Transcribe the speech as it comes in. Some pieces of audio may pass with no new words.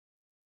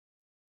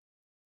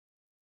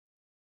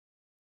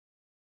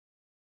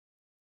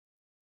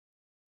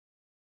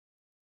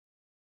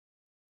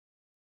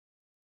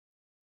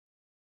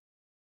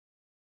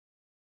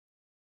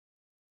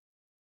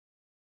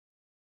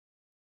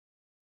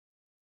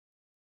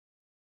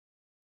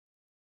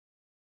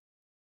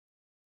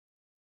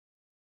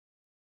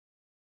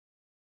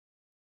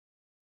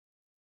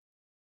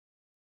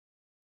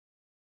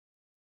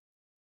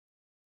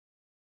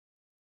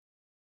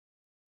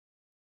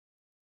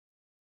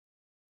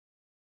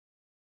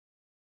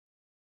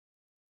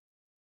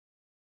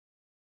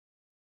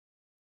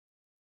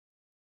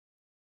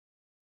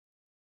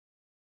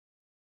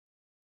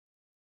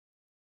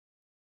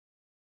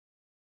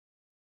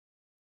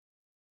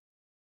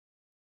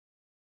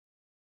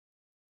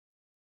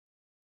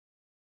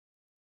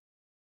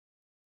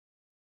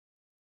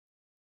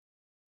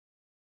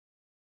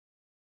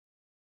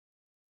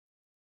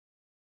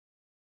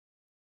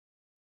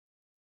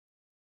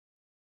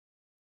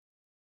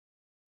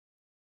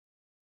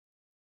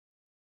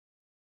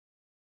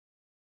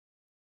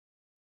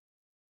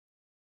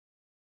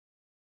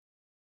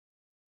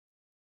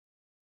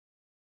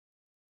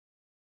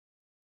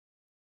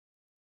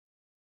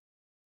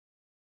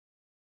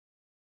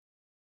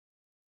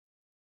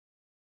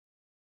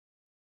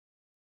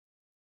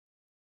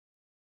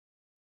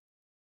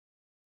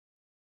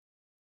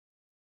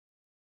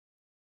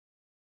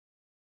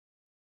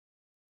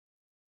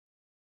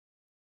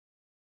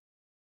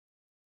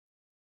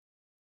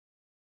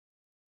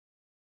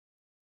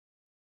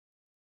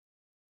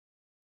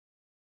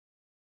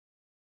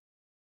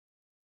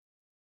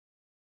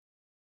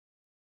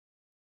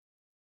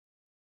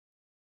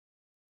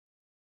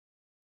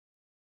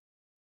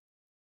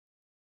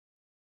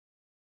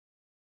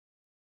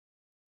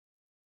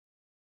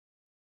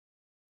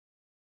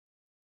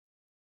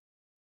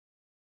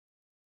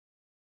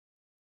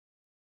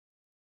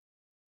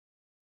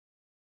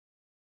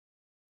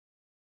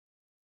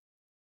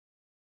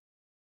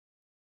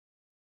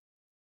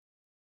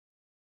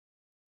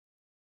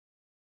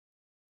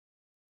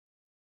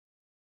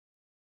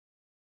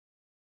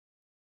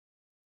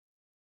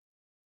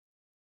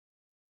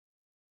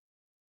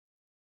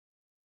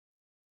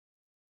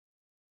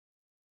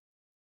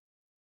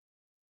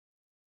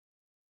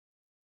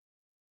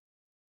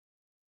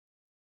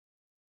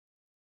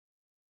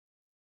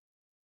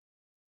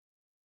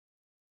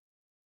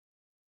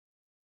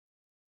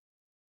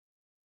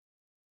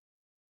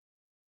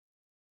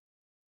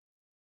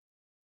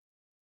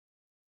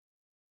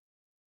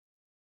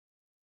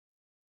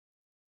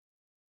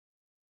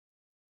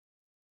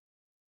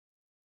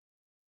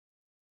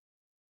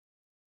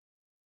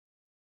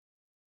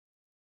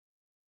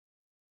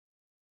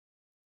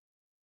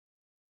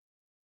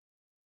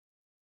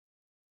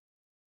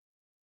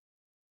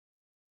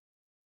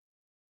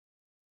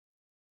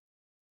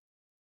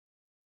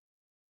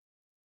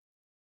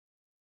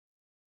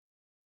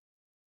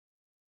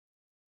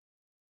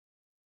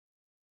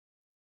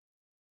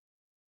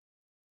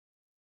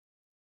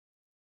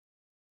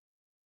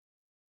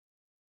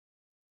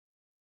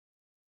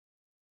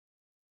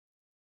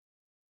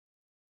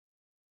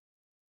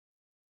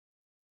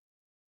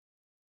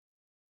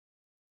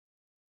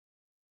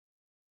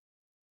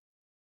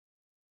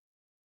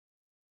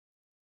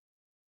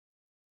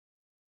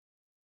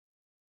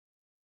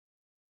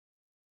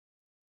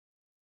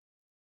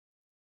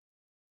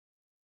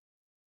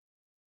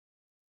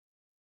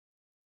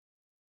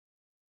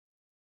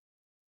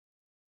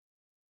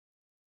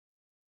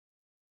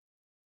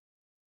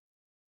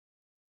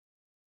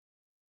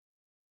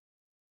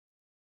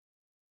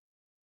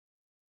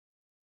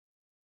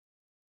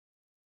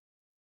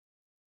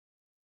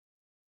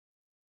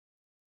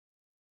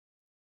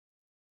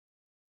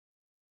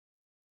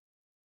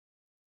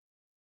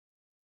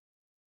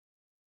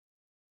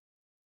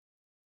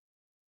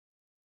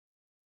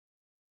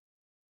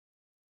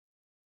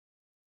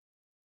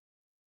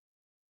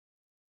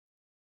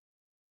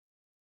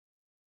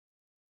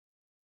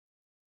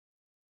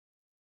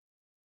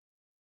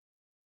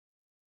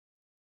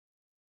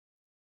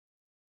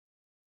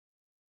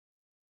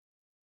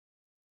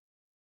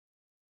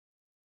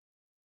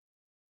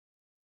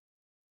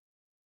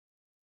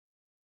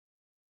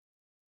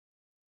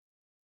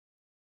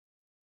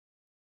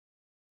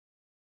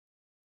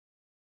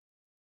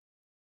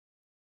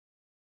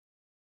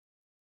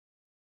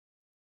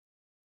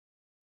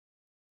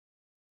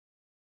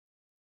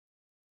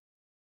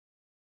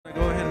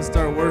and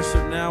start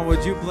worship now.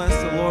 Would you bless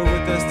the Lord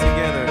with us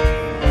together?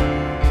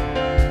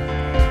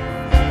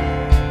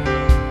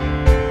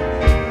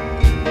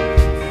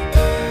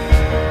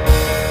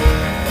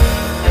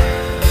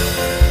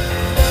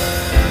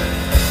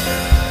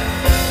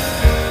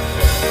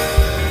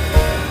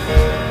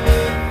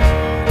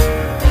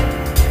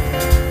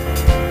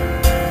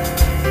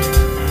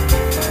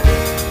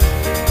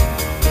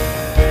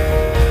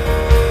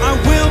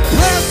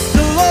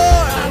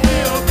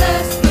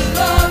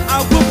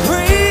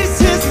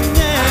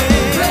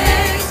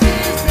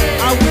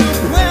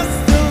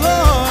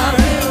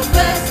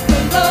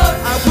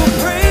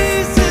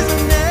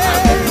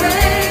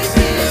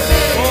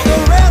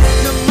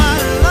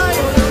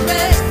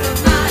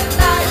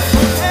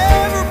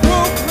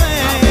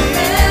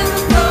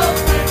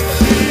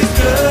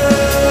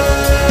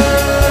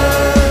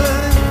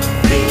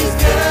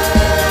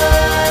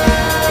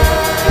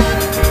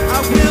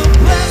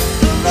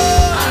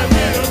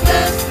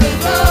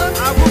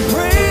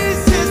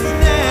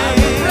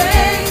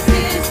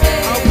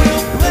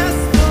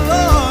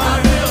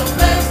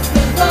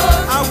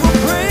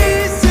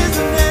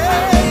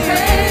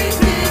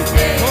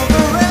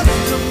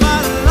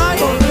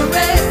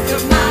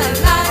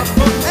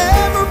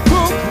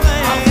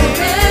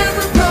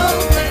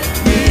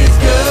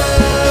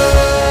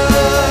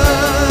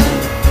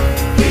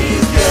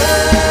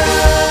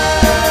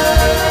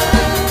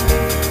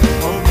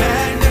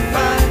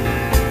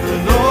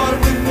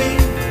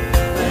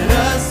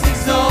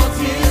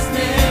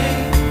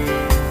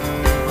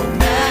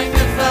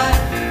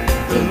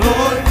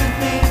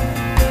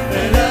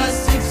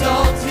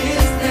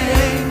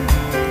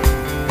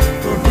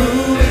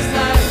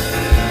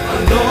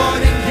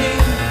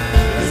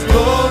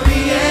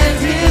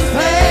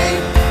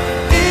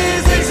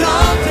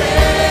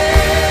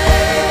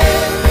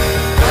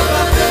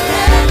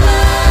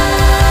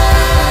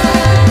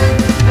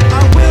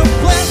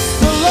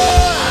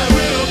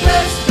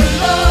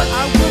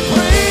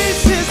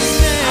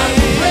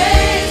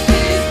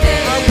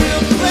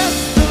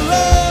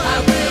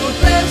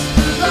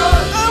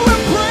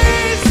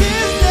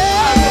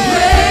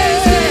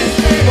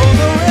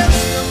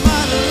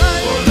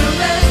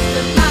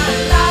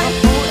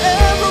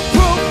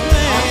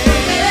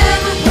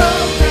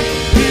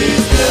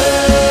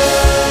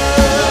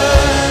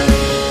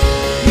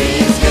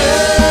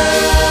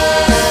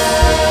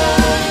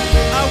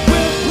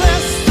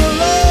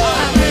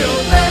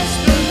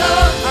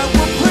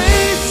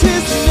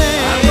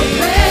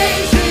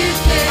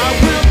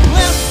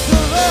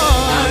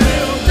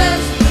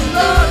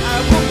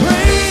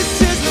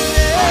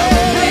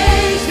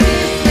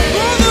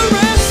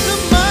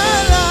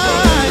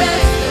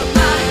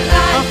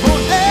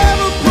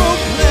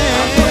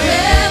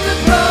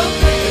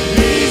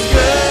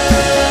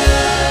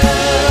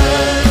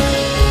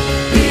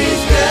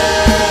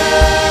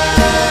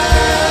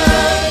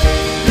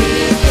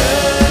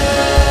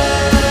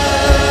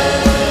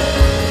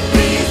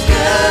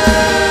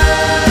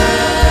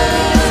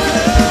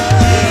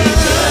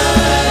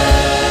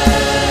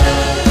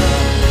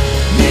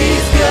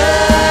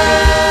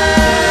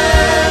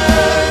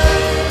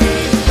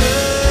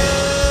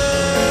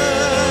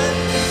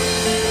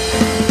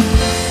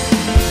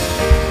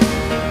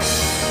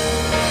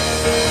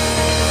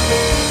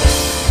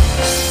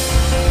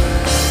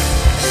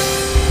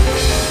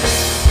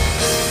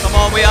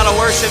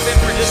 Worship Him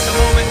for just a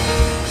moment.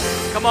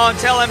 Come on,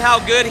 tell Him how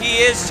good He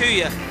is to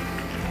you.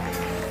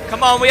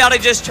 Come on, we ought to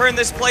just turn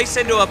this place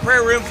into a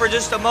prayer room for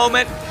just a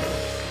moment.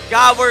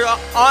 God, we're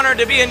honored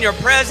to be in your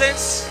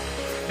presence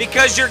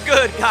because you're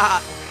good,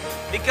 God.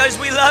 Because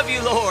we love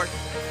you, Lord.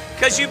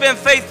 Because you've been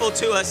faithful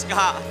to us,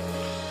 God.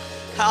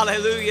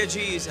 Hallelujah,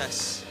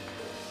 Jesus.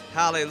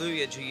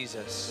 Hallelujah,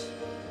 Jesus.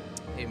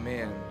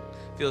 Amen.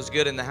 Feels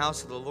good in the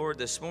house of the Lord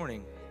this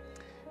morning.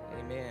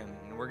 Amen.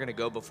 And we're going to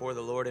go before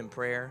the Lord in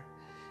prayer.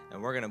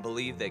 And we're going to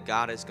believe that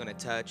God is going to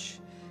touch.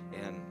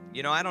 And,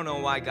 you know, I don't know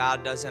why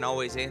God doesn't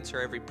always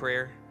answer every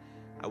prayer.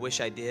 I wish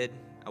I did.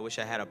 I wish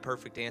I had a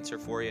perfect answer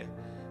for you.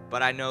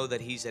 But I know that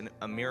He's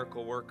a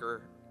miracle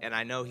worker. And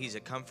I know He's a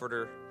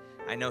comforter.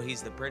 I know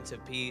He's the Prince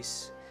of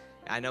Peace.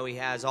 I know He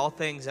has all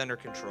things under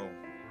control.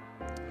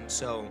 And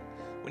so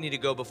we need to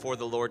go before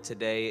the Lord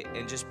today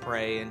and just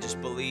pray and just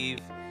believe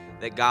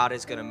that God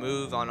is going to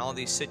move on all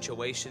these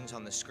situations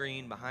on the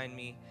screen behind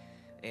me.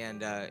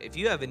 And if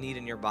you have a need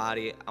in your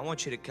body, I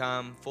want you to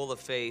come full of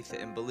faith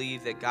and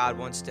believe that God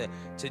wants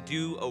to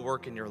do a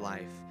work in your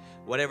life.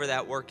 Whatever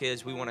that work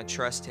is, we want to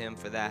trust Him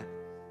for that.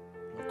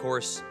 Of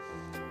course,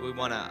 we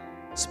want to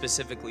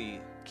specifically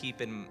keep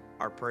in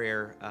our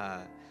prayer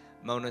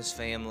Mona's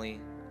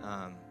family,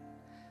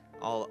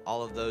 all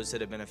of those that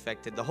have been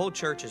affected. The whole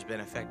church has been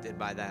affected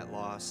by that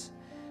loss.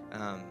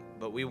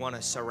 But we want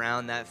to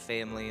surround that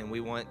family, and we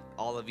want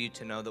all of you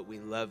to know that we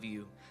love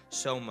you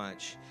so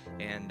much,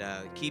 and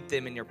keep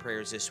them in your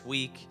prayers this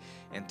week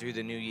and through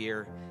the new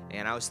year.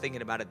 And I was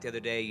thinking about it the other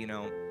day. You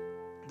know,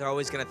 they're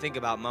always going to think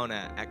about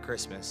Mona at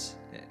Christmas,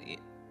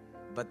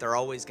 but they're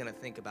always going to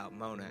think about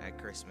Mona at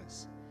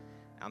Christmas.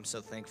 I'm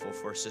so thankful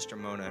for Sister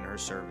Mona and her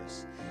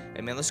service.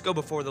 Amen. Let's go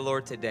before the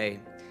Lord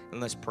today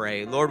and let's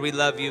pray. Lord, we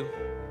love you.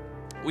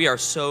 We are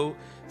so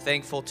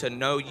thankful to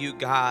know you,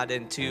 God,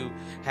 and to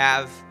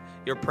have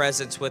your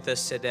presence with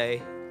us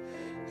today.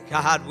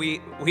 God, we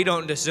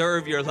don't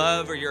deserve your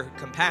love or your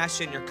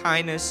compassion, your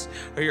kindness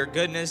or your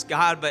goodness,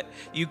 God, but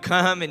you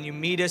come and you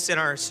meet us in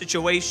our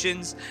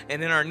situations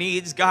and in our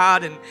needs,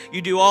 God, and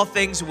you do all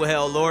things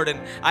well, Lord.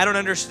 And I don't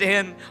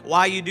understand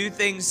why you do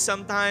things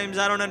sometimes.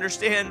 I don't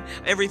understand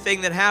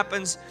everything that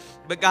happens,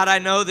 but God, I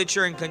know that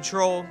you're in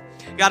control.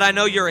 God, I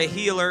know you're a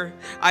healer.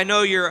 I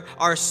know you're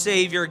our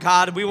Savior,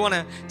 God. We want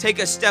to take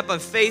a step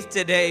of faith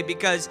today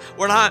because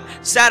we're not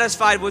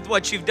satisfied with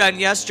what you've done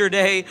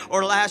yesterday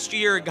or last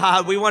year,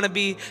 God. We want to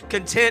be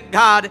content,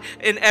 God,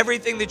 in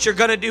everything that you're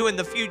going to do in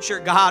the future,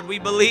 God. We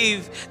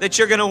believe that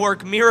you're going to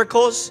work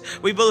miracles.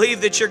 We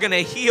believe that you're going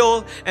to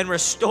heal and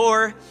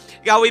restore.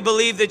 God, we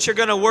believe that you're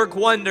going to work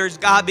wonders,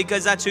 God,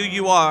 because that's who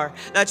you are.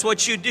 That's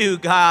what you do,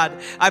 God.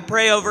 I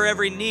pray over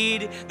every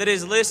need that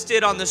is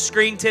listed on the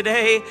screen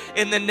today.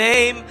 In the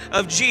name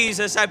of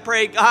Jesus, I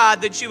pray,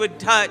 God, that you would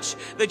touch,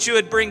 that you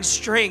would bring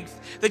strength,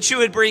 that you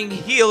would bring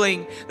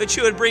healing, that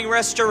you would bring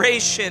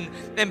restoration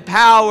and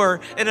power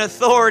and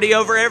authority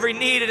over every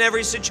need and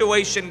every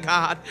situation,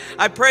 God.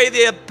 I pray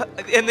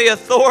in the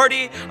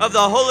authority of the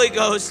Holy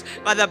Ghost,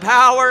 by the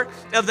power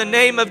of the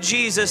name of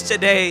Jesus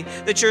today,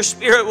 that your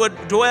Spirit would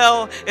dwell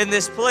in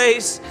this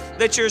place,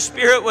 that your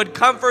Spirit would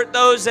comfort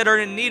those that are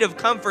in need of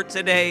comfort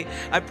today.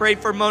 I pray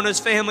for Mona's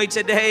family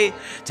today.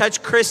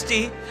 Touch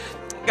Christy.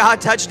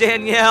 God, touch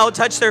Danielle,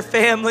 touch their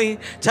family,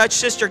 touch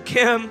Sister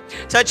Kim,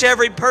 touch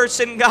every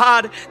person,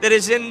 God, that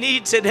is in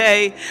need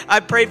today. I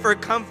pray for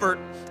comfort.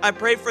 I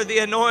pray for the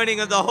anointing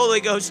of the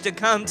Holy Ghost to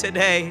come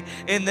today.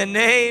 In the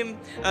name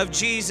of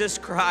Jesus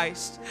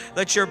Christ,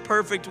 let your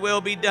perfect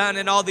will be done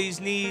in all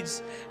these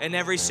needs and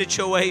every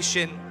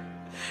situation.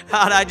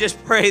 God, I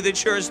just pray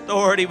that your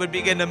authority would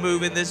begin to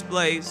move in this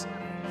place.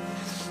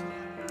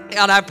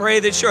 God, I pray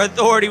that your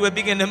authority would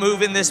begin to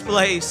move in this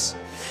place.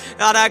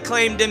 God, I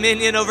claim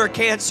dominion over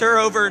cancer,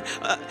 over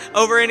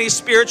any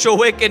spiritual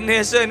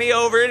wickedness,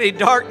 over any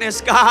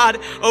darkness, God,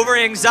 over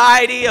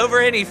anxiety, over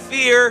any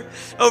fear,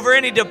 over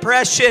any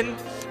depression,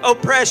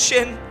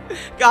 oppression.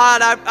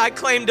 God, I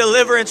claim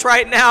deliverance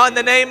right now in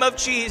the name of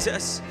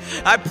Jesus.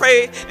 I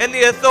pray in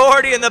the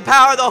authority and the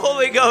power of the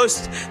Holy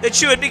Ghost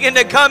that you would begin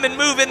to come and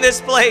move in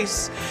this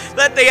place.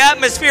 Let the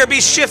atmosphere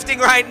be shifting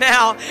right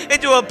now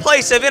into a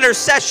place of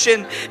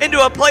intercession,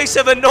 into a place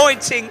of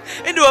anointing,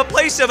 into a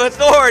place of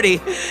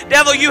authority.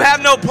 Devil, you have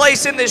no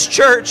place in this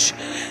church.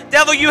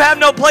 Devil, you have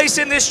no place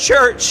in this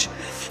church.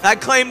 I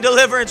claim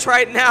deliverance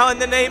right now in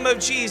the name of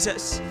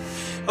Jesus.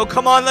 Oh,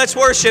 come on, let's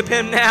worship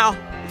him now.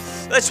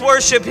 Let's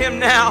worship him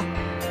now.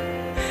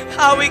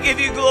 God, we give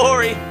you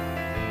glory.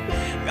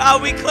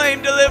 God, we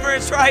claim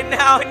deliverance right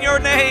now in your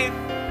name.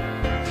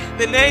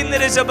 The name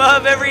that is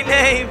above every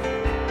name.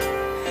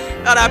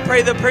 God, I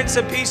pray the Prince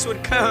of Peace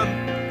would come.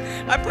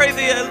 I pray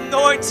the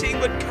anointing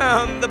would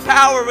come. The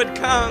power would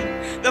come.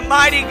 The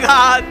mighty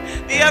God,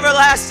 the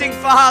everlasting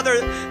Father,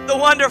 the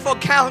wonderful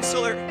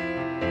Counselor.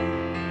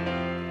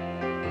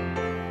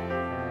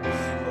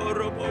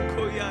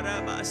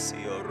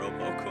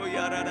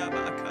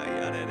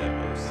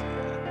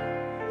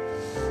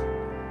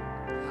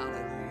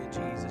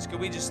 Could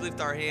we just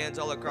lift our hands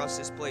all across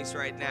this place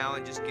right now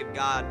and just give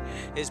God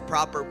his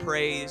proper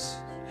praise?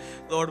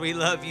 Lord, we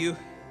love you.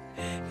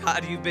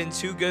 God, you've been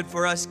too good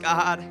for us,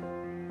 God.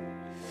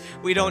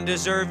 We don't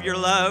deserve your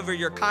love or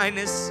your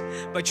kindness,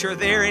 but you're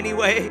there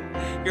anyway.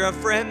 You're a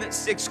friend that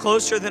sticks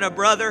closer than a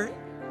brother.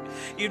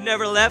 You've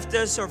never left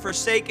us or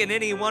forsaken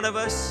any one of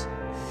us.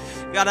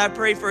 God, I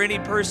pray for any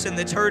person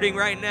that's hurting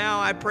right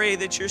now. I pray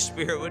that your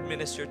Spirit would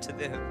minister to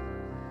them.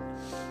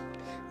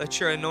 Let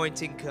your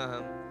anointing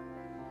come.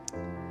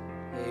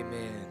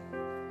 Amen.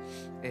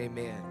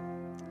 Amen.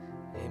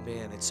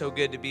 Amen. It's so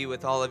good to be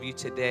with all of you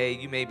today.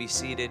 You may be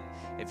seated.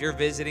 If you're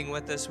visiting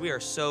with us, we are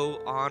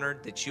so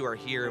honored that you are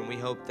here, and we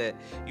hope that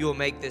you will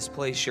make this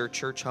place your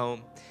church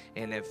home.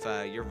 And if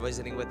you're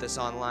visiting with us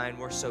online,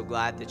 we're so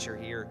glad that you're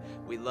here.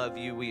 We love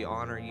you. We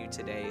honor you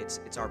today.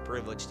 It's our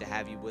privilege to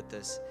have you with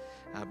us.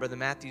 Brother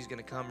Matthew's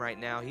going to come right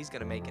now. He's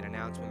going to make an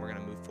announcement. We're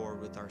going to move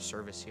forward with our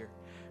service here.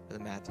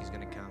 Brother Matthew's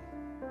going to come.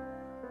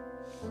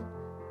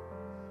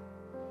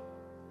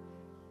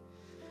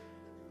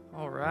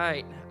 All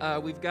right.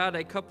 We've got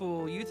a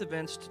couple youth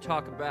events to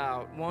talk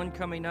about. One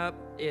coming up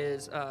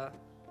is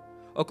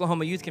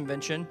Oklahoma Youth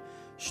Convention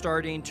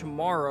starting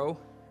tomorrow.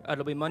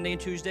 It'll be Monday and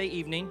Tuesday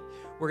evening.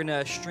 We're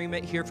going to stream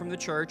it here from the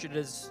church. It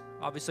is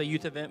obviously a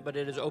youth event, but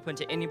it is open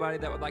to anybody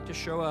that would like to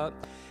show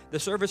up. The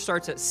service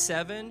starts at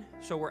 7,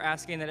 so we're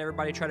asking that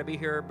everybody try to be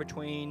here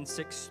between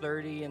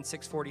 6:30 and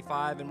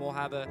 6:45, and we'll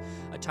have a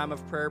time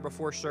of prayer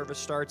before service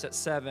starts at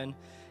 7,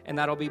 and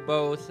that'll be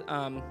both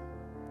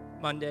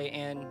Monday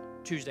and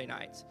Tuesday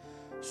nights.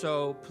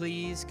 So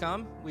please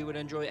come. We would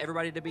enjoy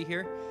everybody to be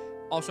here.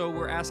 Also,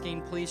 we're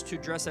asking please to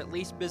dress at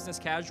least business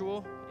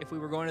casual. If we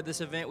were going to this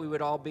event, we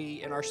would all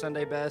be in our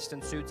Sunday best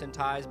and suits and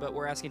ties, but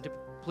we're asking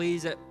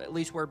please at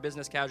least wear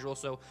business casual,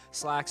 so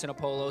slacks and a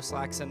polo,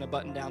 slacks and a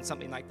button down,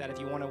 something like that. If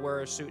you want to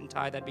wear a suit and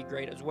tie, that'd be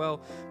great as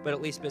well, but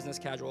at least business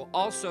casual.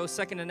 Also,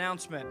 second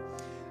announcement,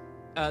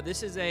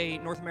 this is a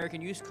North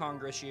American Youth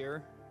Congress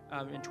year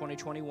in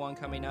 2021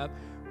 coming up.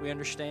 We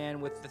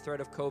understand with the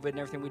threat of COVID and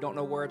everything, we don't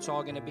know where it's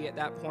all going to be at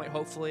that point.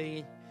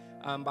 Hopefully,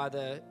 by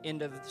the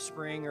end of the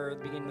spring or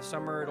the beginning of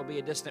summer, it'll be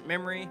a distant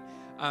memory.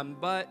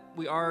 But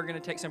we are going to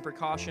take some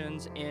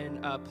precautions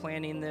in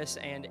planning this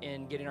and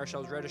in getting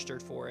ourselves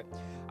registered for it.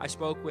 I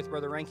spoke with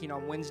Brother Ranking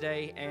on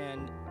Wednesday,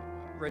 and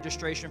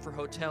registration for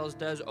hotels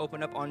does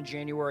open up on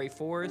January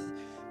 4th,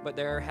 but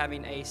they're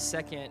having a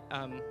second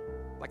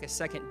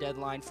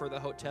deadline for the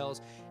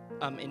hotels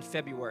in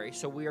February.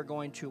 So we are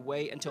going to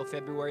wait until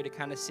February to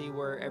kind of see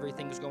where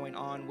everything's going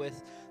on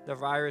with the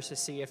virus, to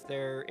see if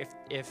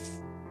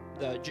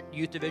the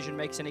youth division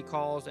makes any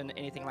calls and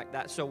anything like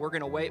that. So we're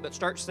going to wait, but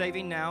start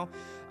saving now.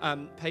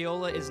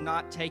 Paola is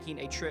not taking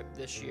a trip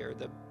this year.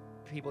 The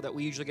people that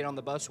we usually get on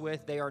the bus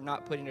with, they are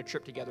not putting a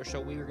trip together. So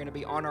we are going to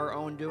be on our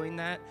own doing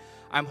that.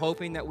 I'm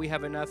hoping that we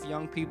have enough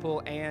young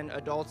people and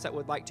adults that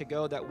would like to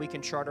go that we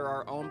can charter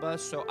our own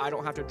bus, so I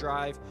don't have to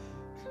drive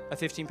a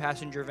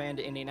 15-passenger van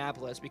to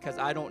Indianapolis, because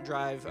I don't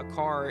drive a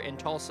car in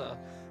Tulsa,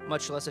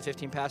 much less a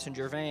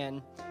 15-passenger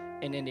van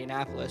in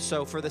Indianapolis.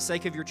 So for the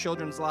sake of your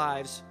children's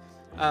lives,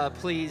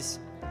 please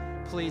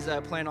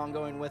plan on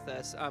going with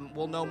us.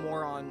 We'll know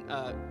more on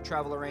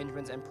travel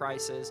arrangements and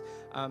prices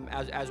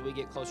as we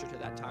get closer to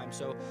that time.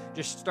 So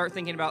just start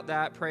thinking about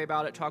that, pray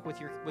about it, talk with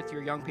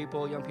your young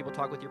people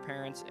talk with your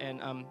parents,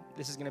 and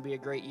this is going to be a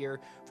great year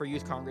for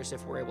Youth Congress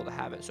if we're able to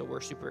have it. So we're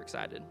super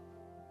excited.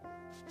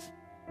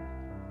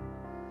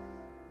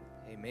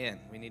 Amen.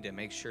 We need to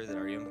make sure that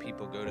our young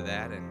people go to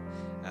that, and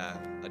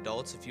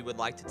adults, if you would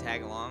like to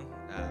tag along,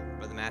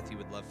 Brother Matthew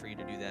would love for you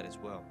to do that as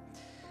well.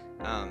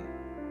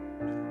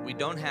 We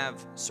don't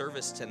have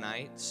service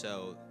tonight,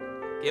 so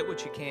get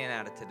what you can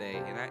out of today.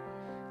 And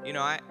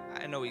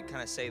I know we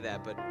kind of say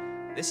that, but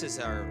this is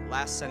our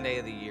last Sunday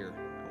of the year.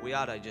 We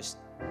ought to just,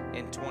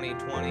 in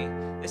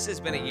 2020, this has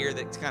been a year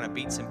that's kind of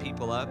beat some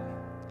people up,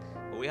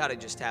 but we ought to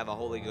just have a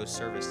Holy Ghost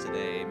service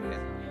today.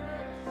 Amen.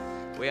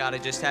 We ought to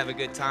just have a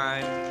good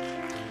time.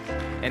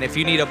 And if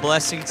you need a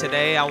blessing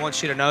today, I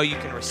want you to know you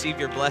can receive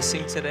your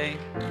blessing today.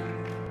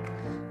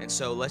 And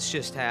so let's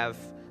just have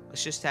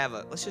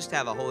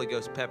a Holy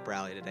Ghost pep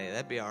rally today.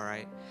 That'd be all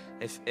right.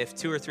 If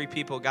 2 or 3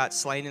 people got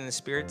slain in the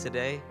Spirit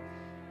today,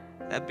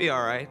 that'd be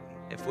all right.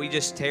 If we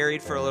just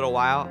tarried for a little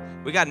while,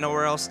 we got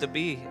nowhere else to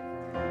be.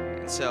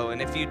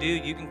 And if you do,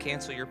 you can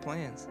cancel your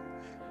plans.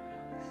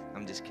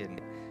 I'm just kidding.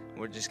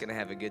 We're just gonna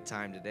have a good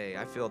time today.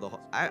 I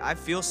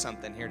feel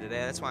something here today.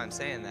 That's why I'm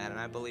saying that, and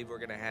I believe we're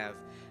gonna have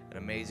an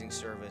amazing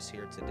service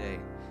here today.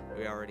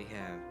 We already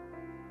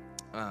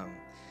have.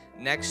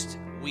 Next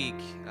week,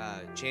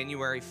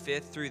 January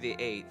 5th through the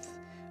 8th,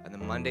 and the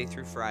Monday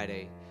through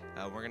Friday,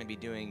 we're going to be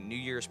doing New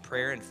Year's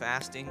prayer and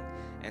fasting.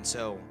 And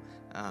so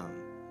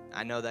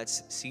I know that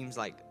seems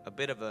like a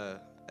bit of a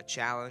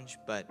challenge,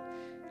 but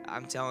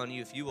I'm telling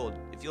you, if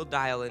you'll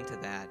dial into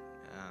that,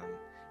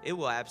 it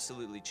will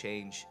absolutely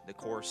change the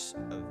course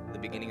of the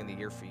beginning of the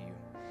year for you.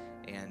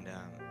 And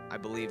I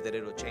believe that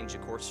it will change the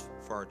course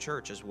for our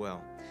church as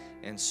well.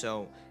 And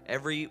so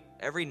every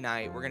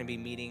night we're going to be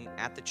meeting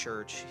at the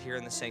church here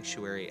in the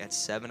sanctuary at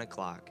 7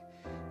 o'clock.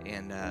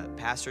 And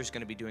pastor's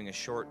going to be doing a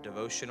short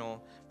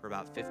devotional for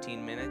about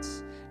 15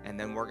 minutes, and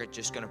then we're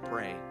just going to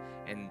pray.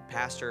 And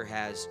pastor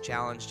has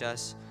challenged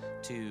us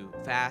to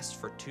fast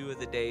for 2 of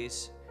the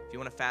days. If you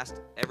want to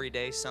fast every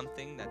day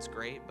something, that's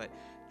great, but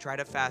try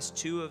to fast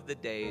 2 of the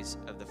days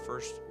of the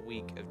first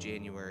week of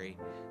January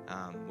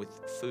with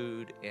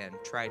food, and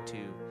try to,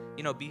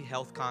 be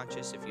health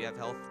conscious. If you have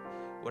health,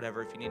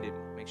 whatever, if you need to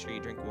make sure you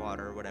drink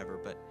water or whatever,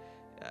 but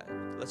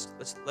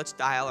let's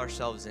dial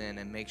ourselves in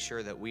and make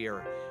sure that we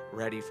are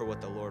ready for what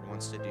the Lord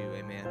wants to do.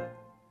 Amen.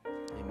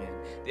 Amen.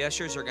 The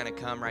ushers are going to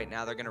come right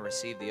now. They're going to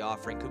receive the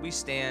offering. Could we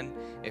stand?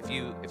 If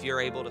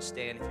you're able to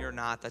stand. If you're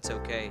not, that's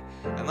okay.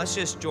 And let's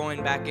just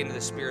join back into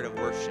the spirit of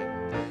worship.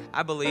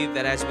 I believe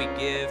that as we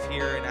give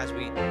here and as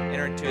we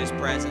enter into His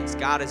presence,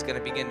 God is going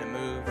to begin to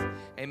move.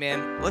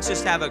 Amen. Let's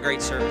just have a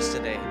great service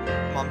today.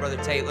 Come on, Brother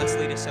Tate. Let's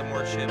lead us in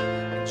worship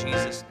in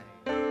Jesus' name.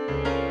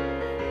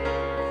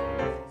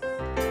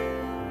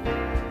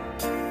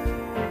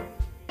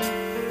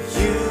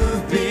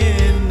 You've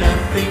been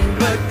nothing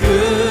but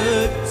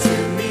good to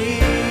me.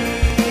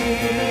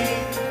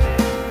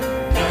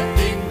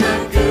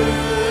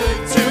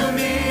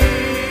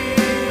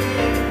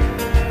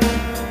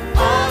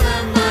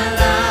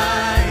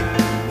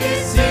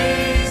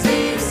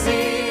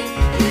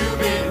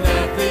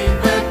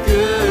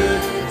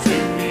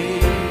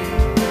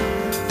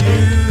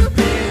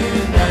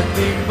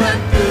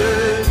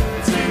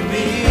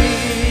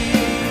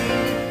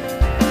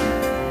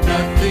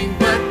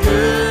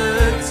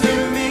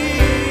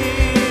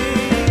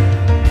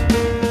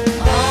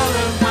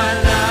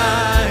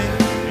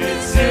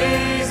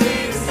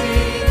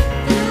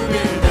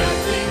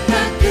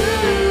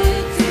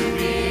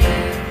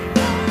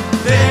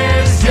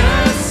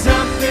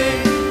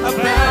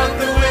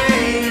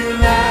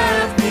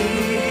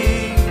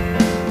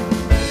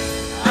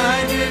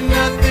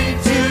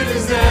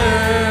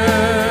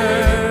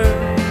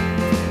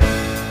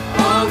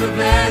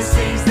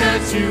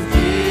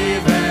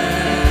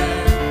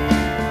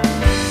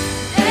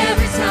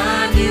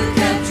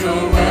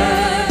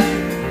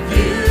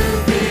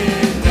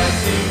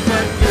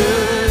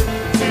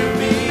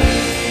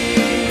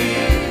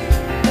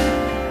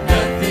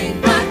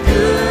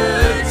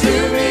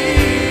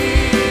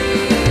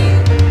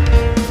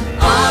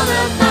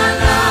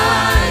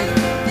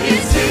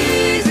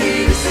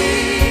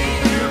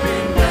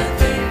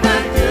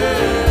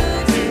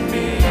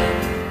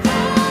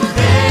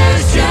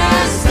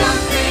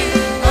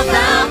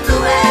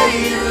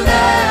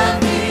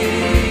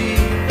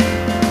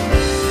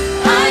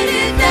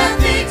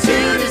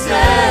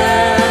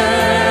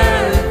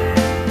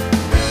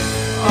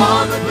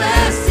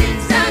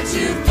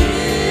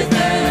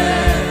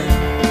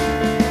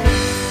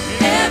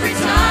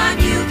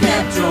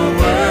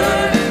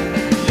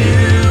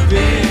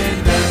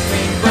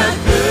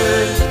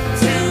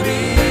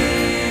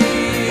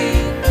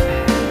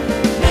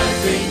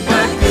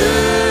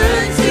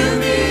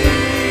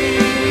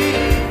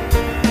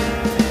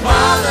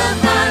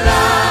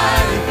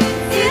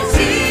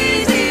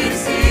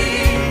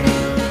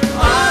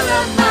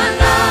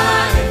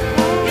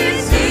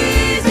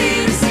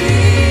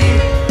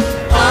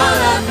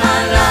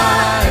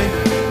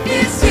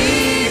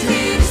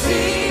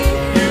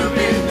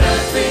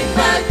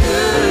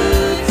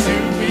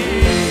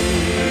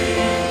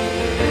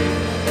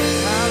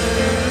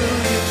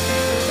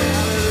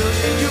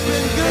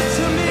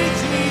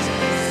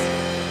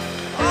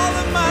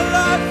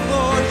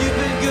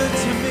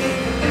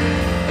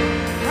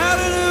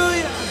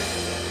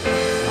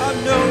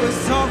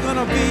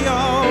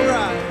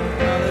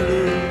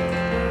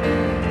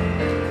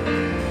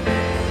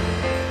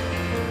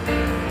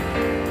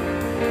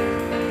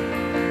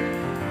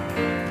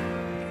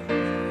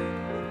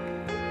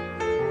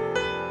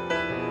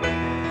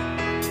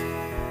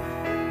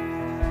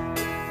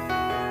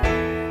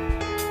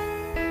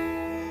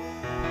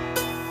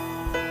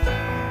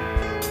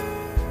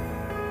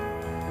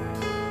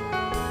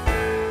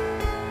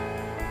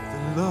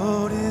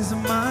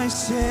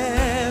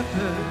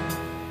 shepherd.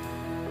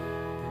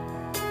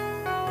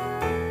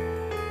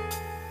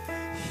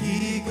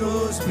 He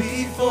goes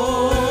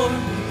before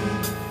me,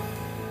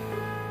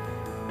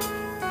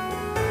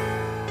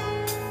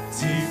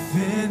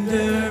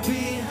 defender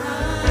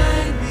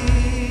behind me.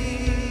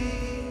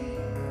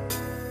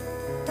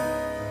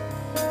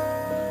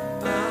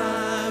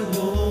 I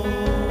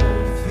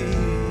won't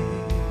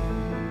fear.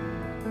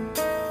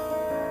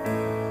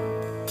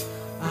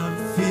 I'm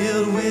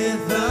filled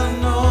with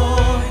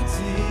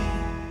anointing.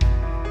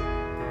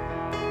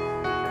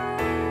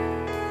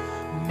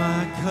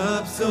 My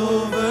cup's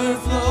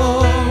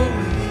overflowing.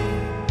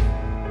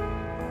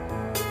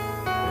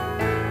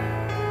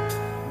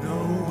 No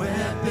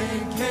weapon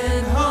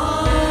can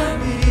harm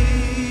me.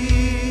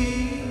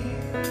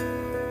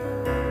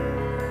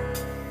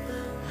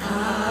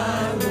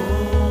 I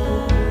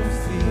won't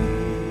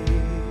fear.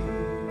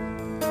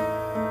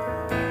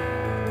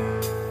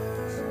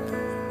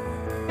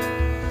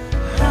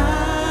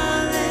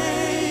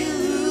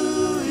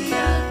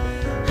 Hallelujah,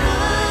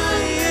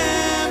 I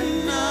am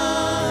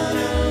not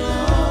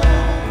alone.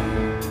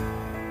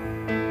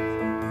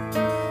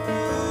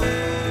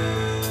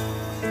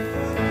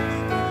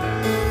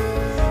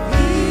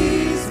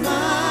 He's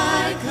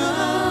my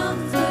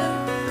comfort,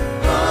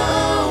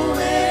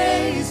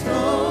 always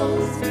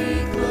holds me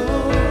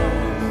close.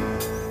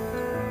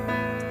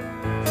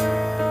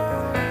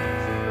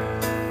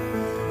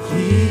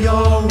 He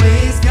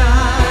always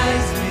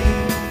guides me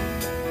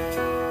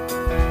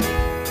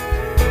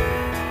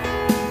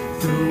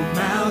through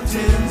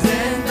mountains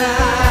and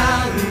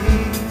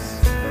valleys.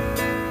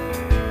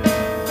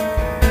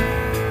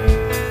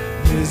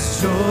 His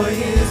joy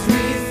is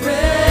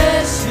refreshing,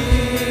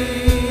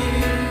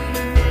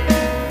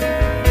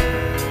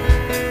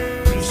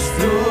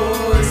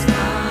 restores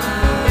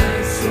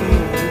my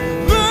soul.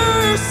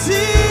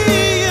 Mercy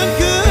and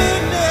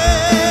goodness,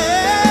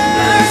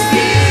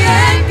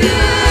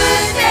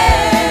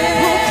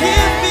 will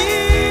give me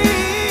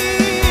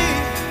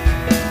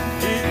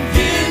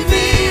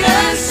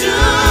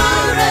assurance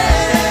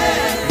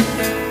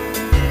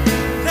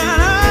that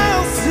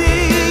I'll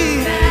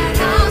see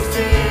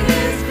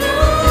His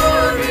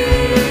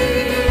glory.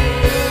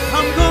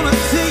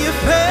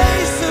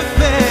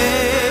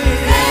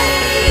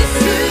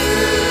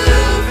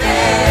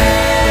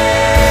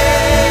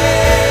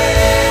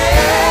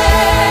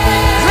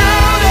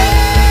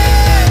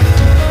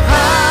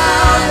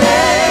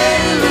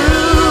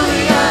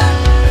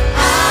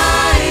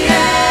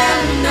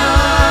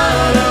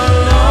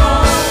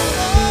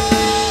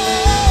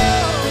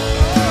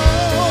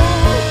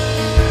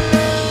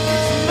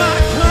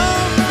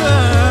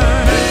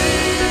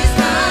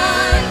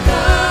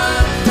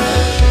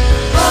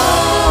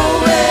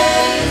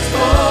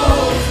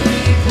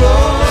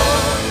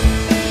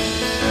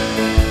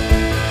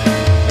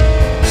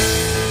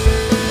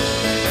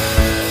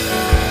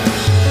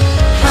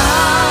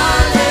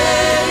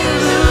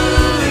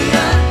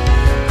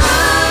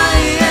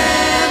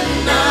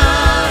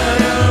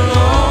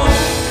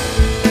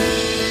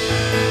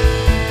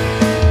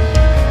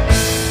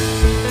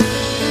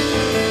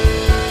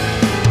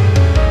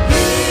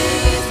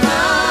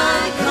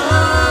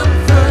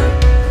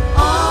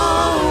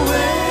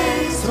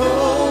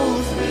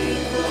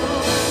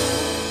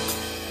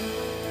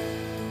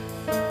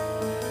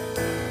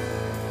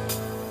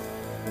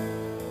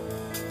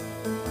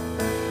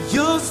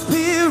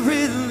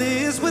 Spirit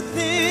lives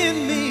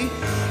within me,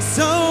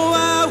 so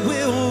I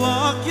will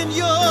walk in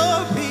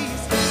your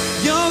peace.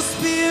 Your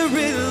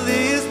Spirit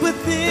lives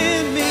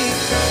within me,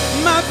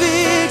 my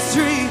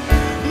victory,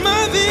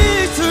 my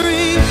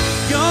victory.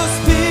 Your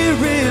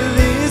Spirit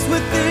lives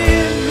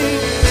within me,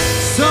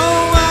 so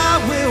I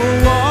will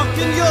walk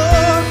in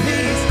your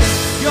peace.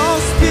 Your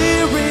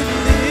Spirit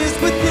lives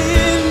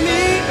within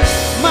me,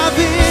 my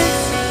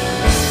victory.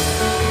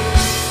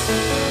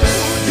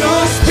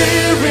 Your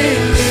Spirit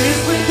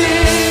lives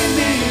within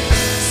me,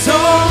 so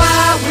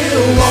I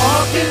will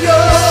walk in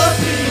your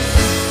peace.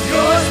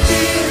 Your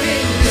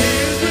Spirit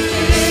lives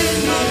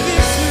within me, my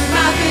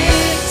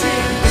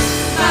victory,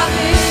 my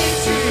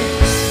victory.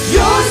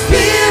 Your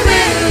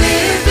Spirit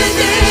lives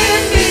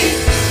within me,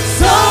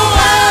 so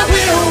I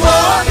will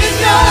walk in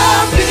your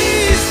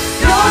peace.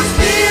 Your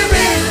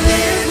Spirit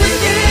lives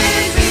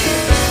within me,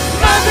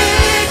 my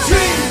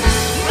victory,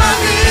 my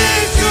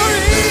victory.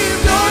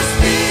 Your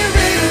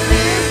Spirit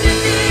lives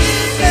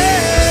within me,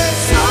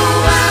 so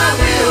I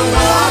will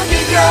walk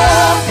in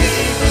your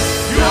peace.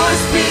 Your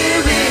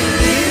Spirit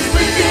lives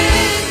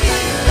within me,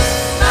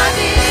 my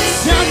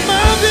victory,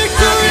 my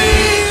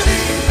victory,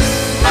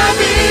 my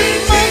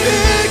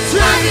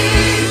victory,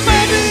 my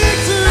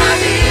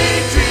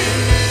victory,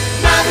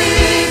 my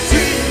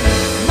victory,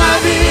 my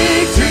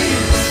victory,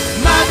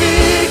 my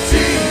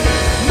victory,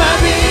 my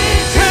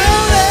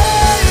victory.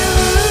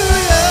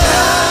 Hallelujah,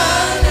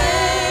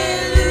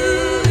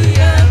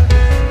 hallelujah,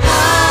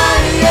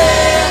 I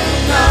am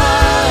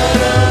not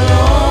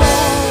alone.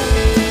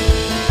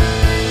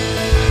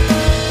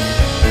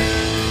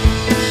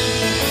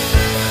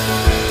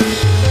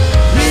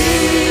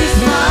 He's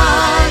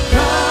my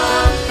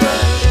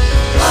comfort,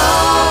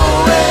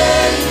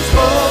 always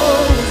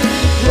holds me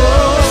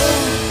close.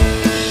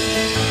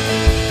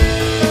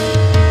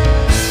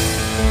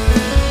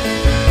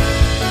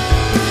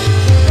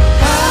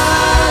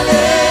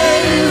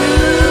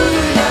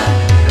 Hallelujah,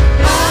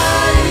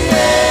 I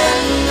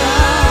am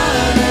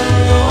not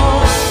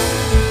alone.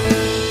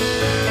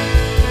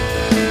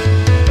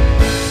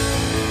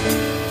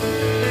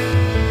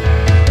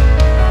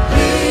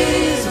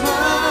 He's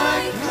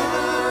my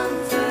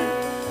comfort,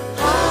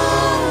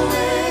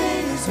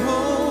 always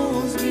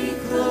holds me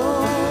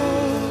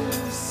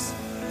close.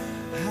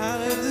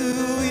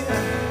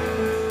 Hallelujah,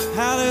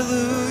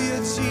 hallelujah,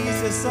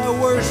 Jesus, I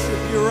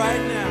worship you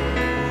right now.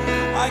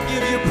 I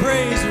give you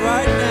praise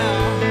right now.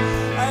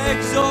 I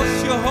exalt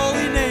your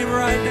holy name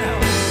right now.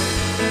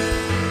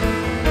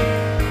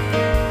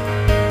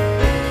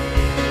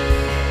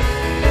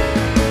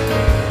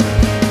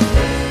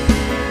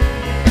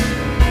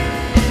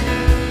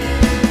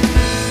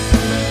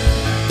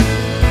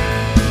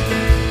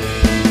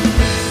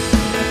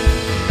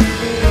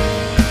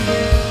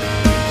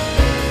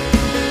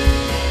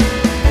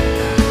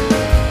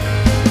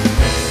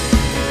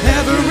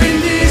 Every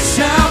knee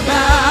shall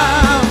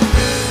bow,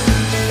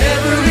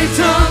 every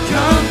tongue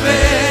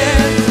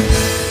confess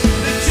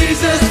that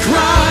Jesus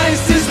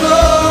Christ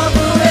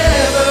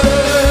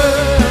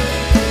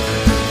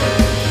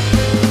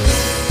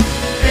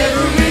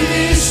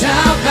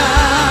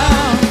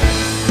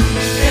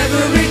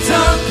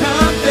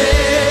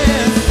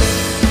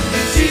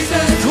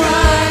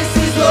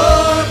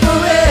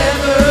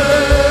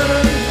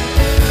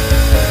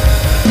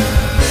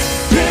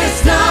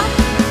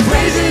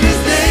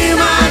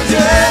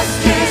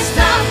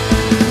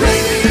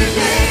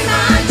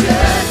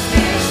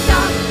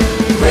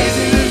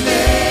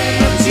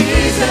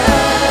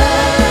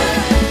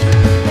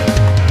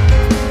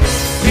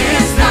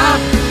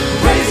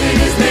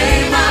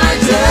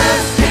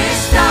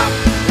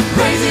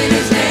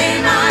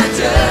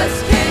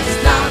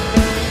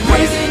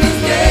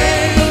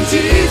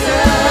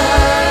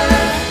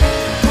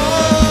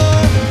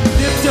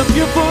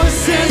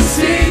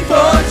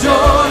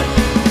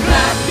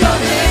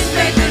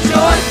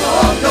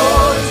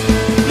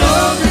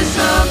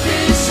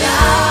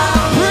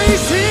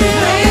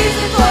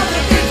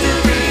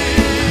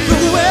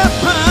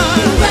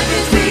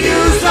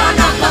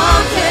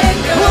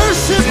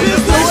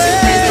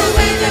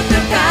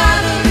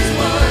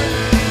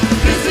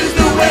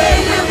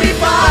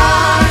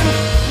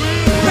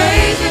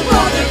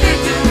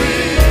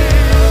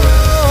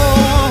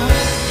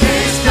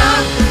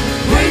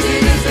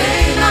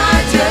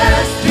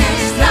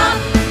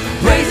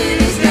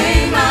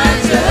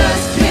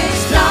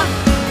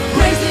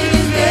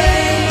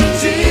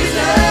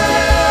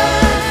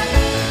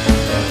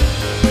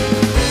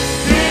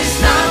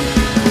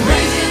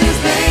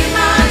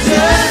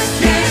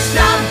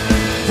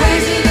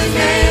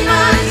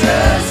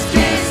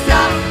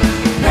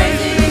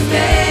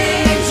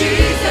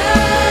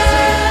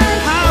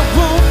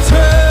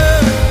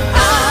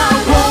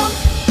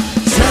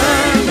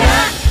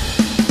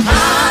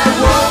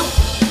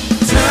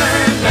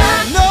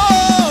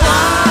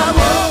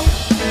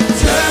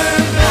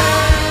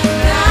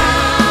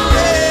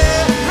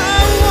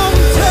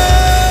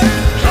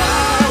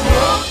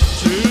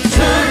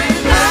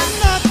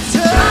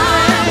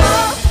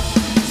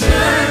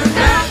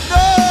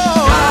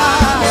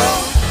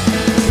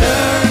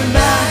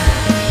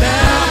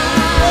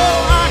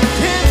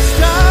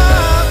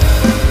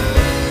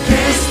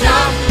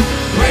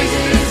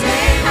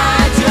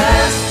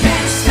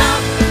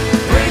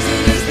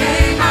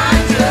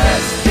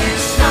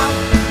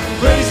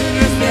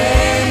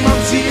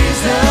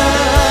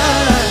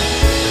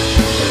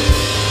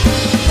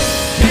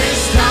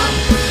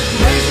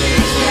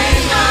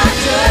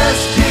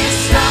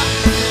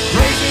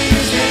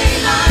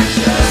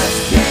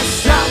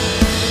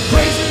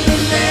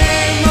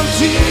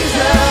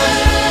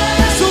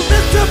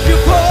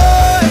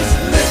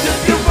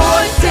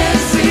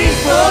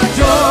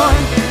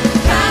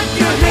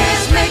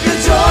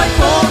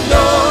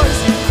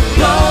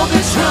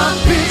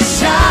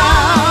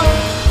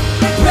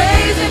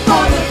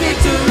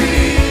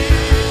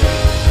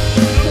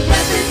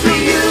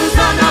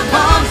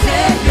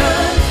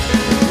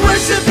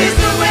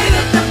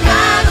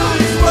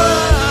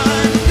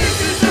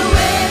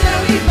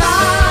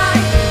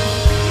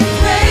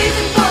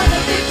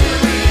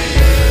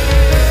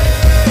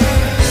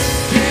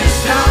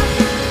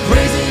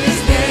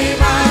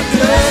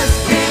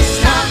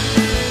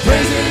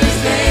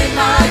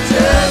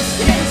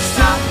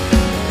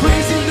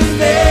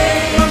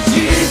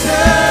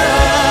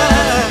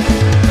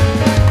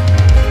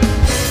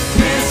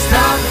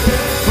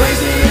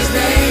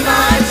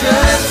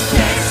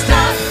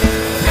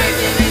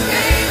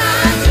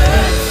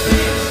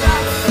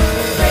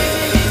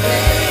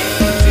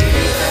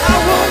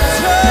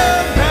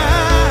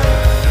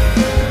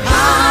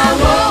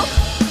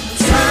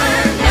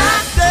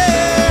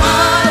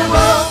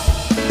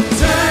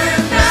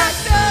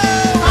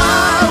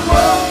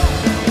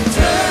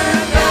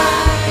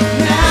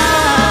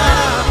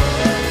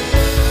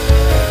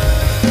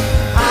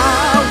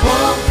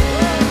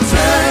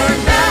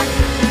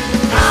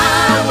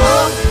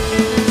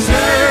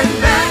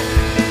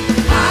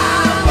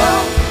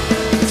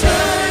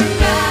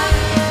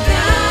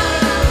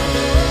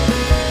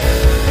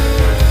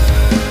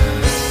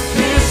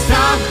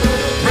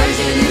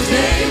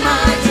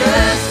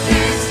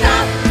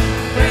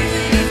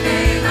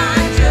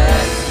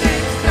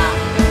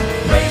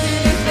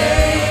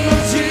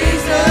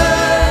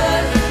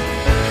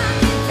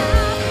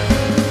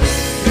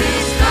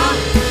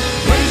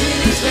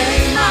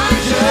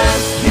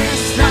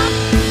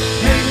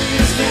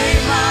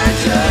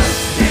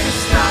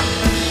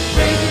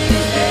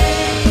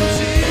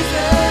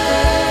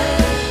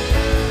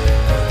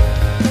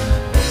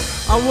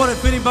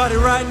if anybody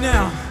right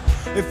now,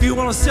 if you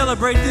want to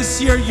celebrate this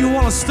year, you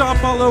want to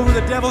stomp all over the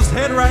devil's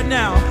head right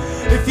now,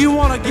 if you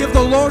want to give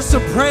the Lord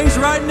some praise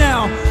right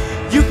now,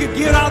 you can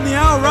get on the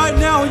aisle right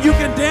now and you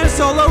can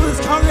dance all over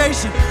this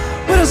congregation.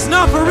 But it's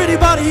not for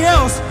anybody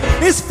else.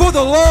 It's for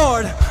the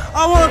Lord.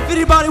 I wonder if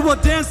anybody will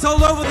dance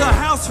all over the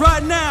house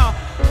right now.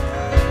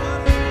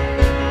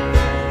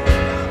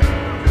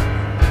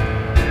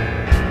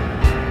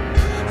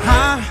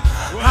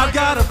 I've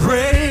got to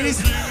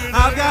praise,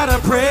 I've got to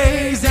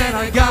praise, and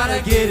I got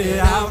to get it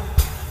out.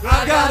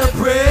 I got to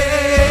praise,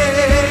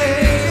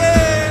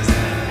 yes.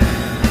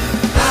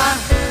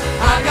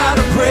 I got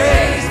to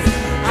praise,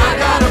 I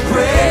got to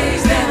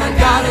praise, and I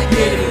got to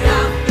get it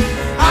out.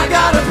 I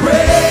got to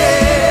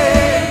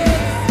praise,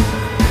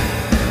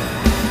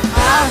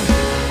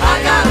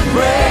 I got to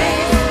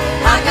praise,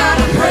 I got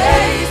to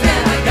praise,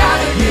 and I got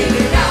to get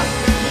it out.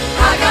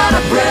 I got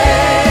to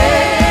praise.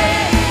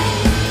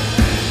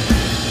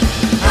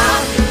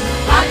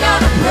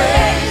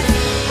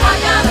 I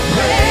gotta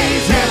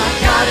praise, and I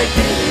gotta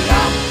get it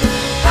out.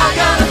 I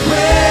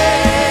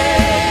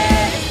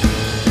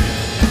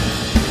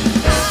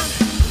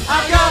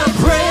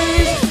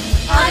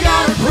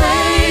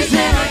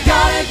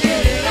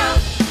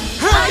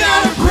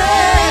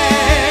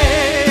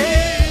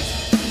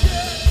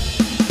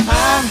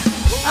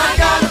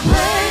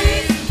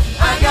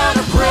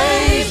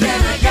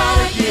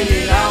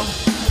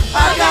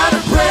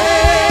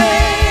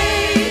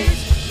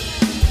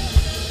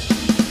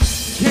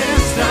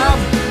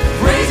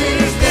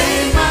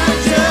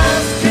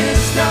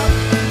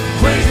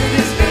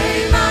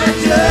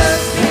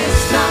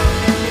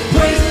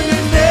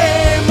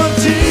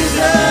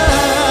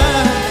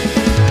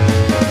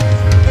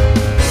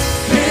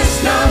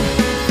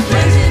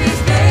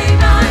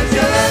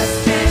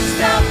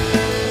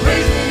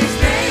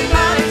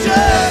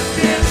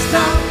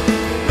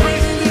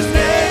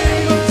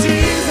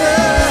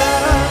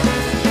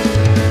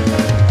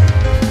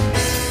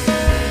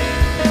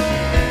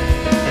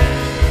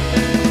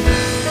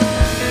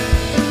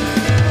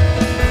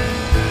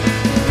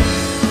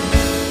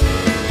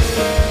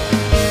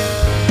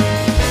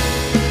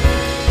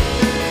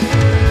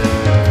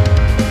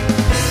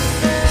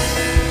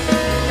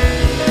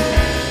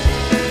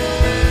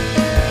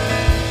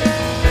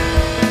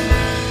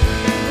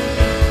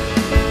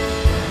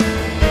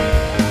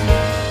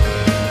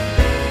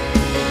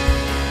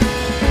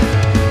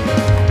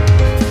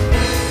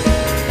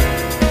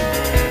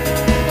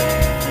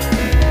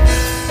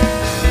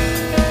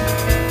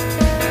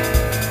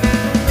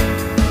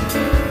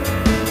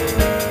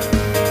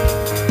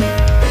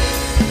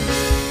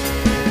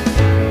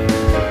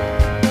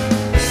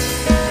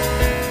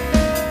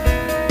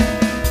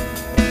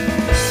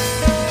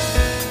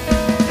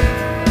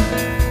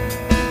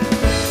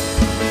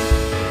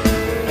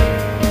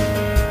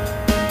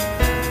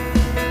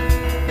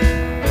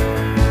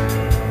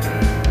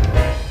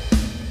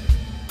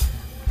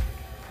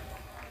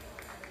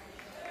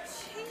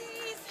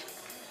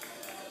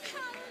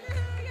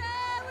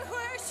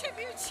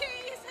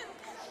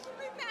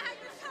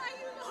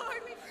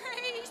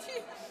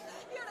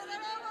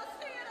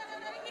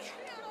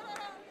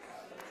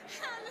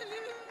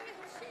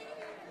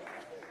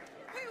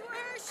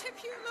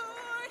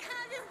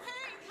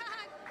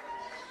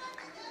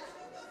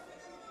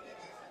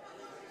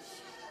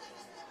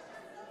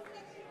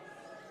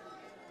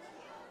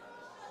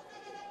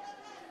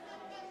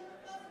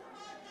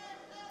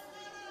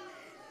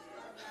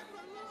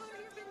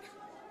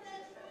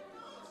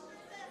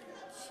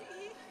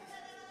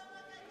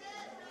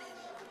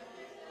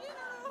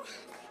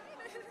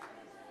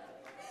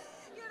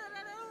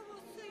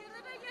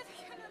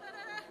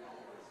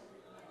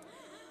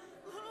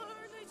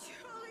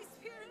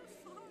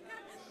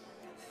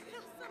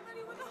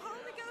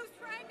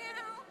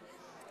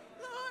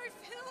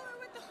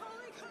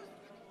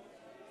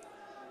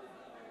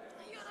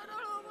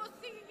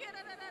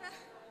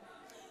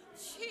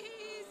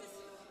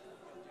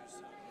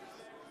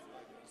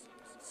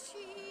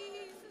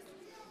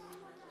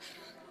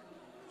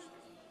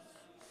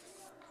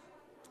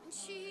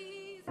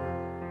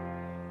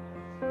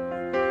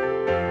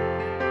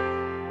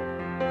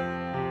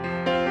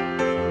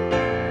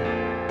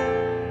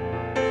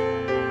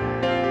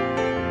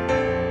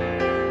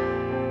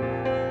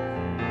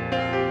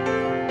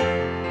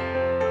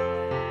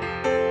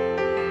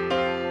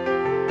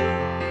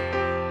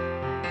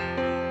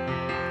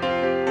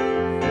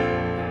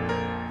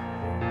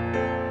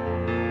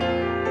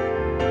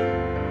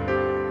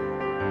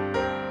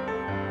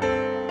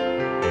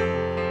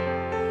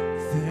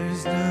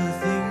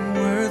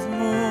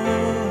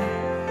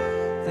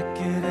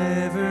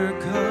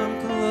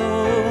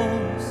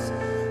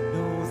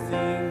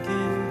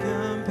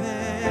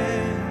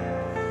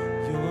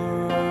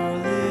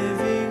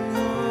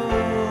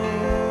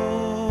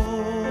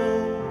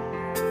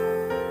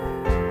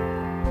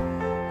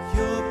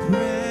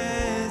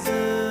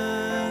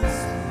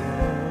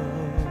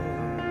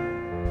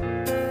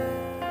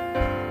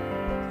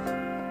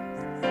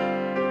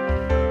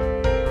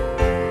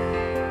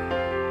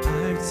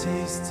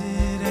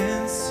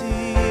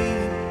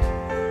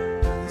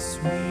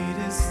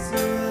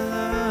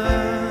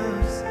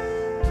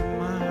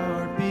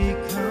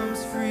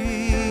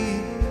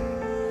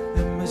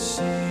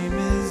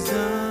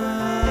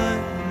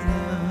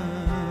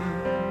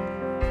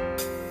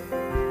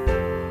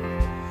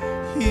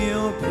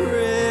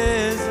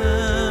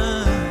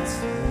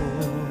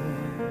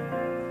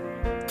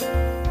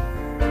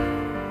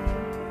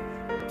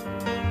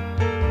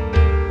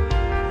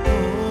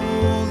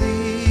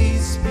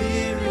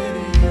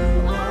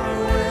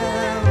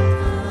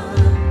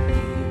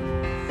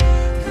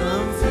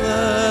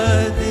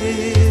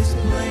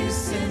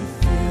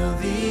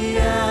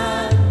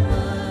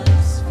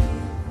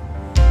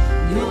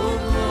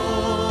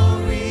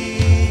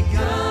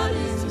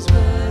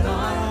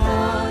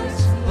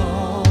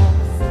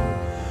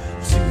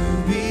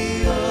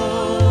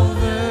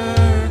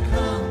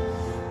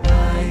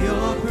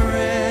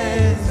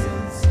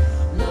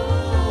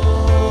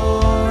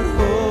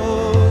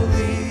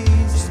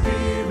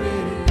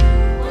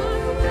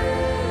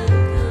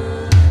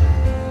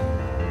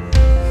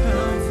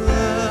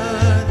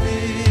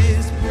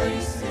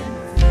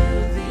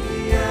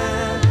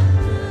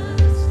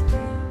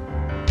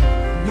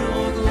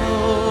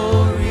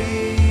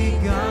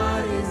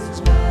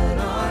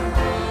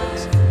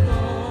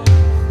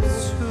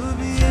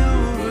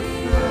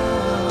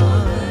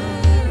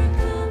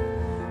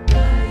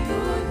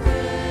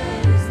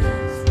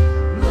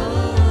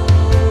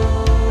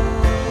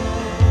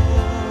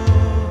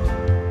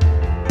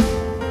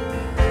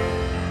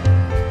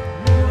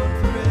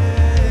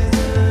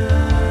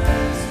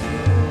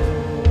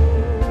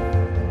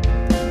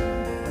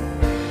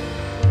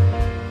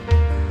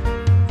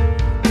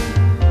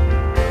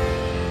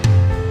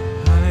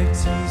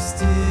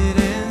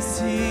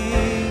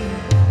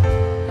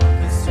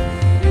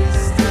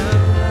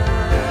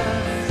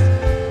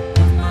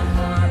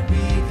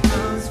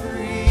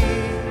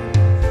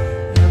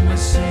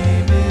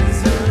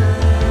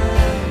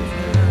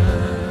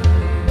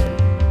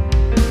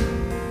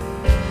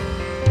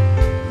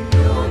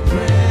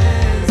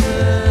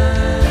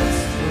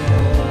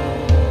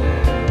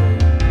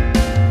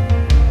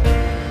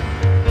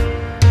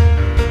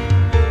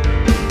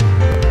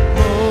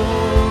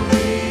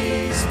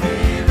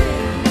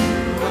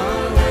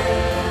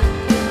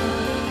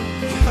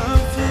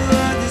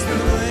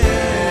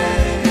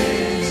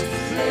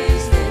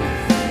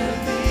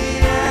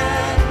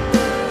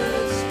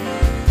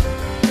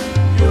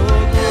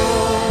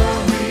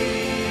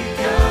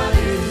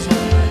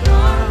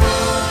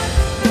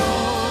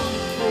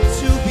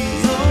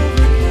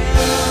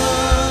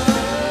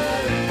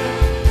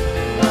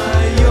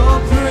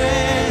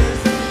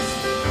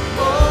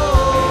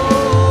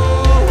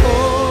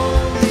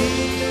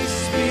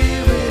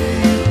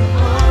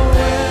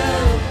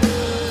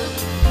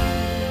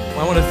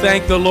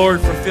thank the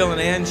Lord for filling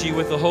Angie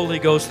with the Holy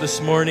Ghost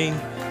this morning.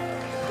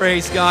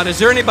 Praise God. Is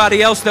there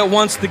anybody else that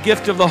wants the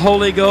gift of the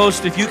Holy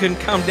Ghost? If you can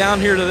come down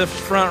here to the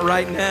front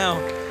right now,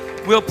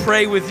 we'll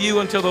pray with you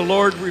until the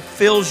Lord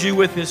fills you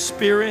with His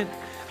Spirit.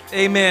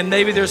 Amen.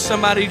 Maybe there's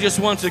somebody who just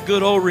wants a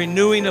good old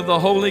renewing of the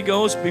Holy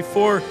Ghost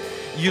before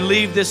you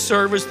leave this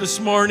service this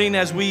morning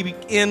as we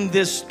end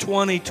this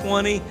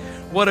 2020.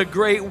 What a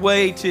great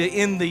way to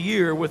end the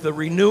year with a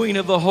renewing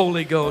of the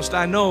Holy Ghost.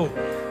 I know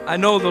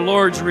the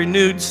Lord's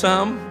renewed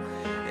some.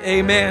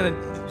 Amen.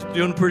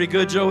 Doing pretty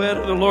good,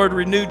 Joetta. The Lord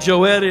renewed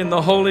Joetta in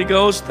the Holy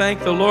Ghost.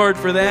 Thank the Lord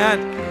for that.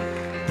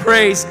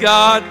 Praise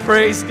God.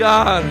 Praise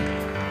God.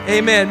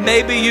 Amen.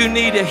 Maybe you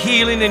need a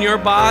healing in your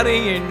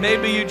body, and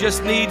maybe you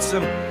just need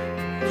some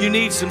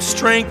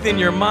strength in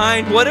your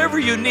mind. Whatever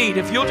you need,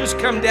 if you'll just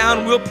come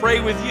down, we'll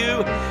pray with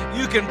you.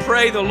 You can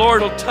pray. The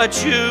Lord will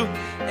touch you.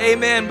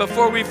 Amen.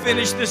 Before we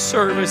finish this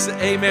service,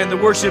 amen, the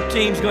worship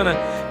team's going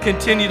to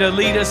continue to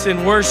lead us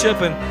in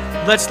worship, and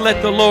let's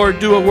let the Lord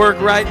do a work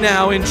right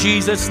now in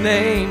Jesus'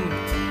 name.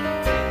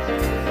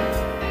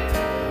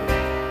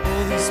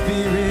 Holy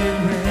Spirit,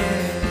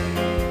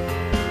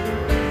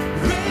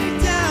 rain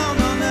down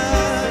on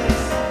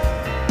us.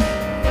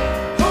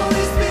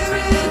 Holy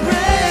Spirit,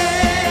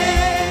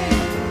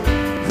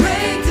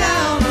 rain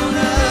down on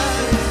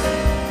us.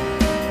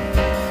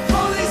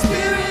 Holy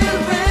Spirit,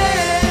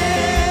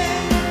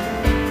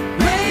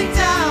 rain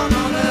down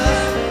on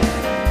us.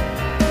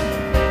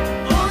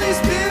 Holy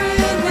Spirit,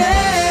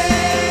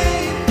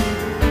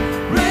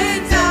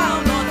 rain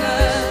down on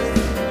us.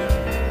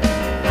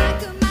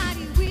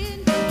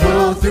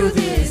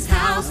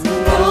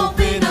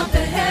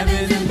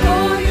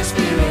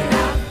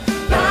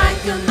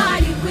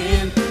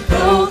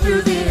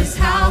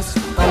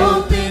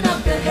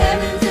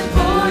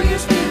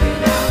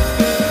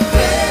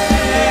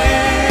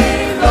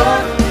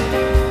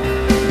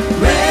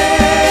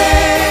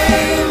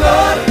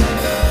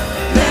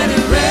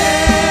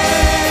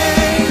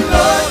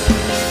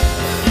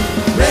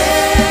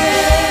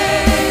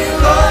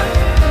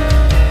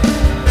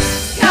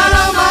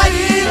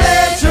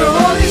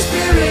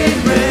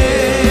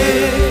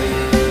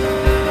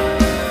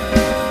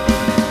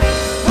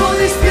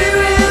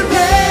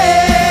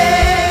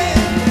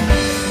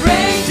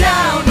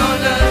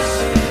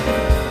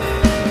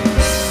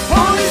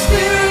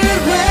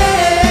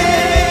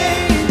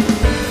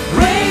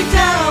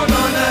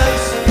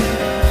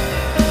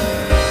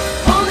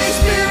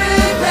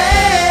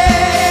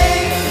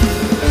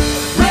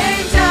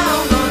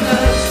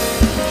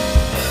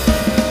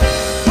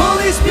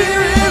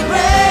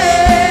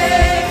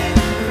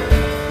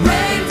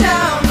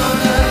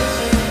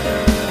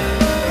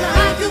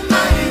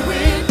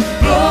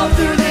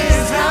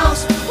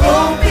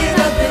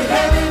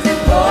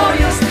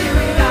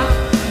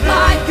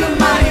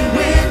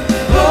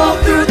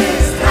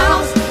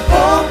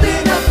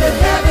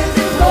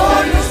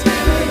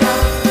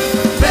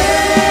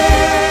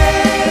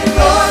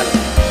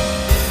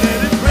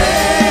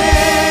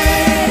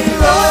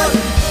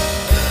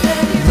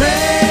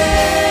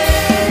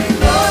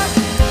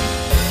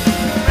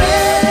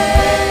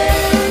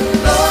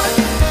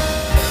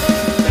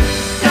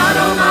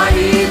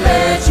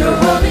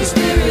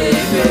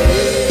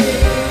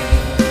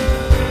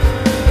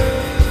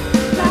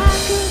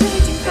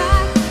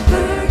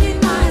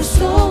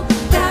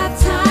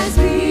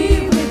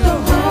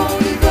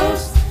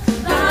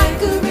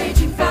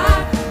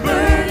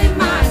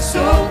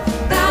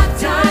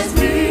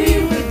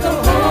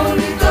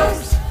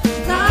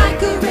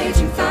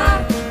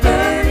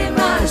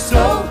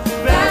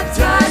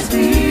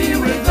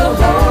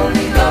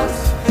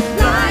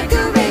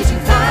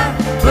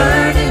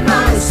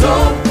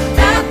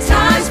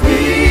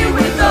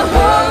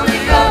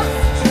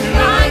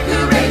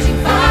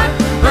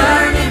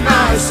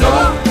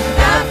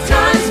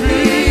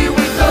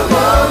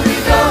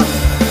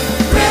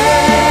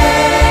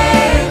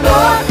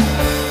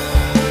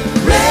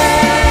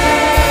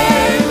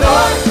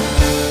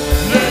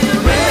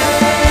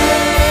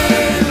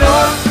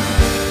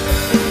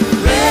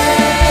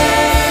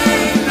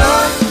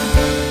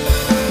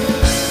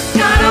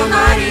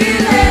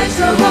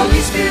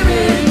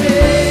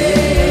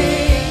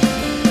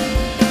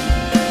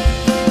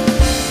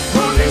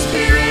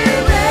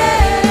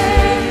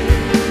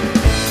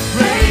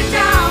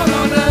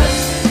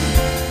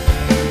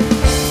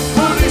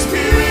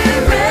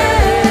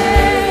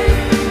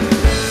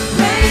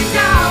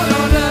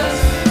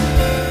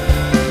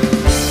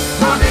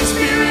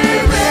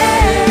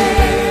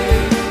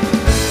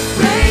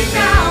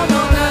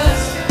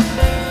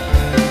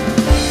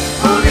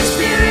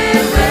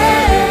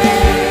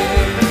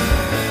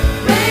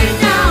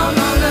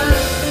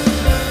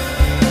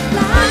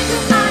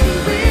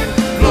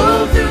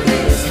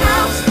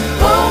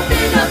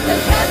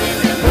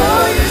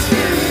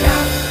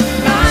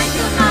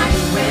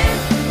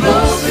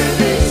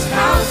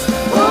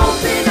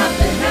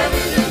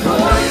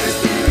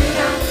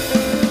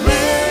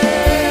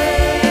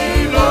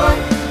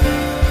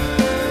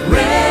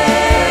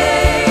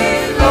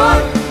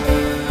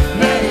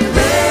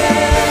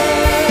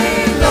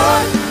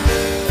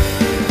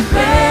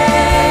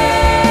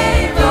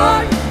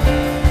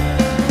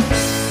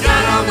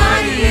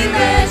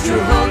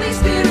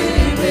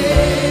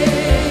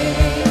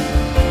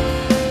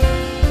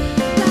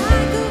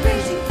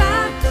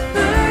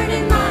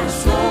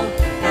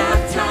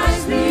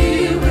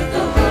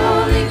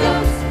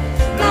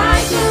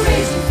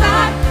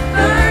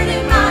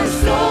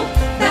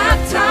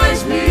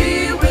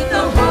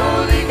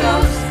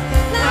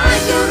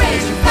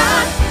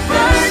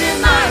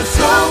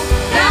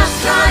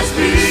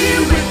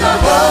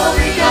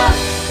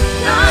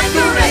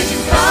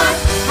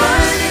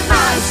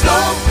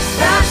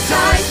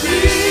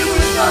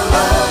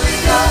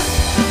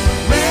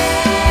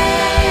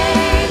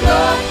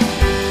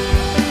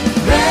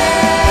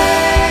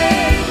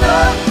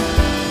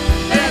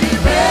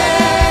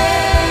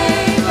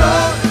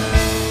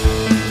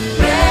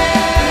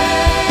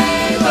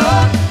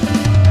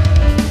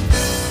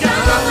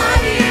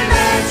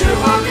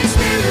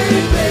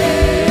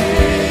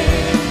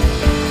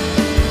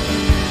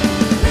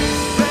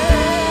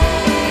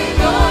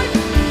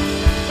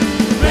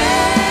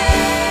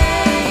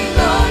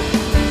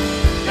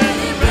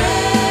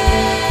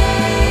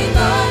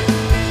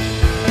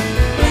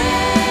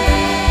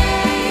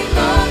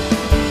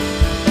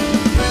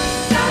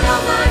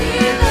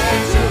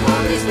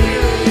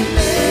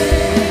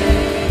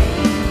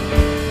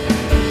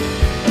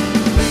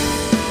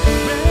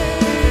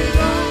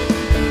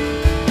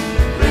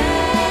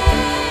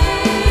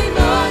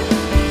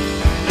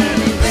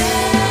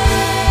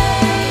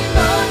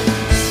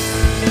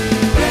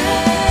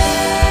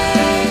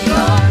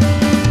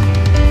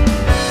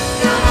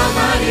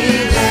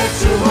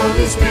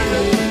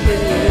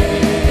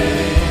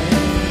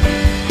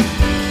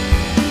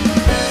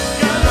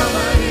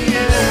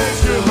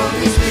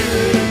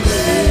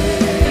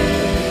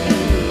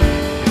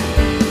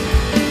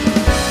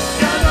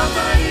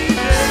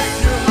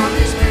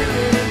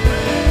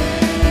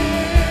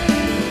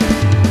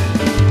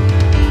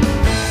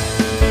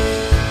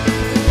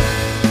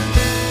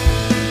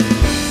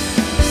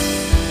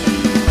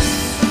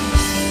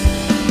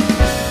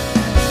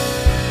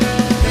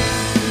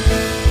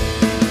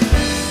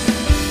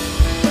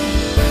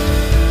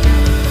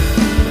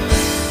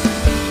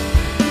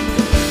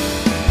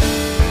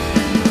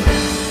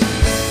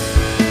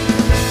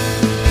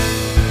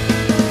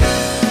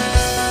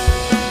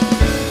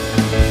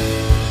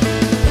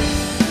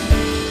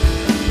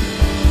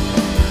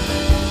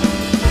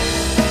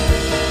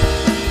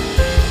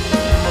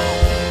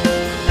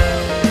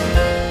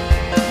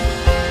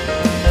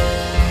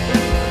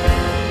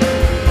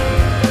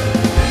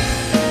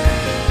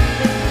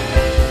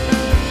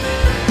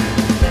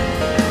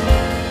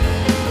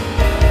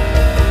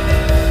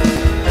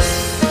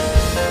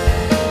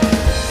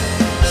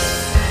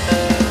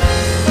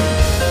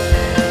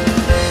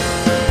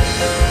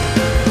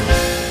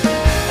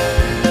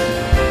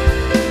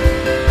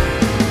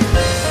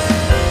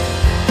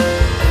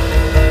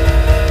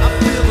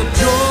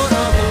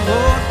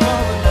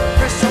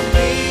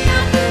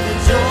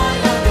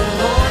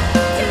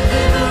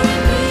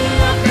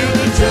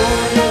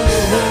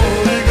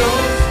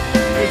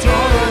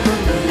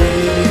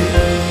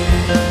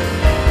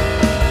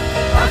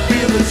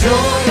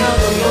 joy of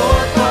the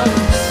Lord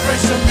falling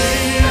fresh on me.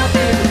 I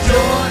feel the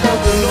joy of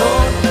the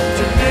Lord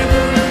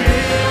delivering me.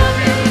 I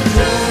feel the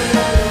joy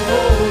of the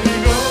Holy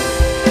Ghost.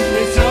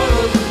 It's all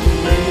over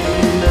me.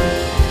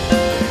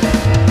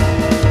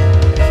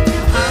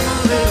 I'm a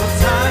little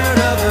tired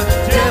of the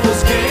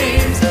devil's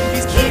games.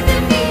 He's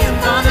keeping me in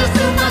bondage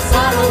through my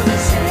sorrows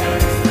and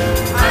shame.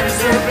 I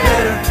deserve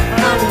better.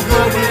 I will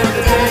go there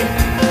today.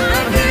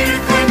 I'm here to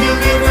claim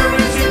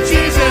deliverance in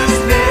Jesus'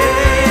 name.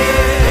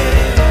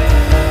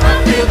 I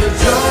feel the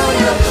joy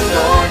of the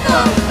Lord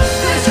falling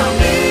fresh on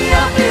me.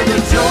 I feel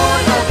the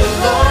joy of the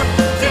Lord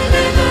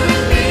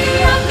delivering me.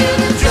 I feel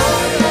the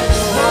joy of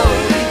the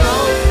Holy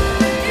Ghost.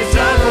 It's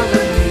all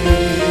over me.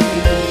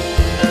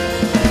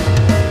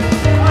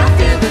 I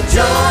feel the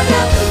joy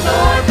of the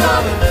Lord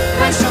falling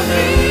fresh on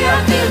me. I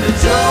feel the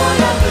joy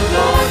of the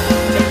Lord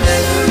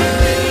delivering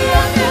me.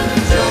 I feel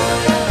the joy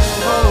of the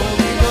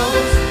Holy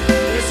Ghost.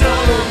 It's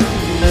all over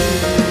me.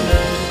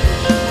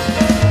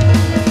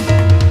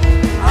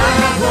 I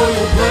have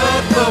royal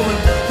blood flowing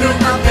through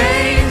my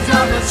veins.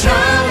 I'm a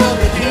child of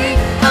the King.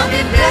 I've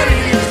been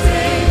buried in His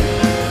name.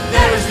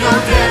 There is no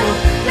devil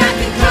that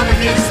can come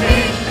against me.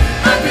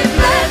 I've been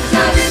cleansed,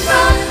 I've been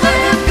bought, I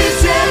have been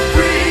set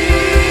free.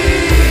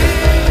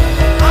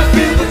 I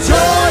feel the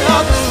joy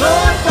of the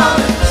Lord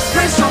falling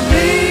fresh on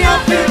me. I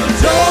feel the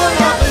joy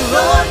of the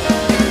Lord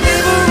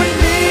delivering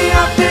me.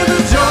 I feel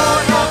the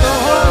joy of the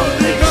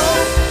Holy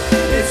Ghost.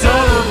 It's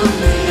all over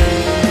me.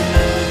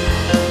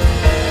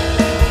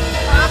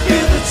 I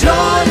feel the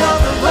joy of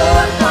the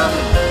Lord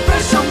falling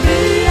fresh on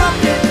me. I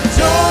feel the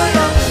joy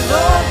of the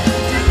Lord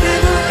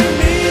delivering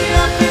me.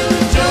 I feel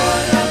the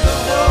joy of the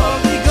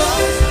Holy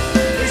Ghost.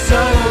 It's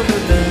all over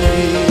me.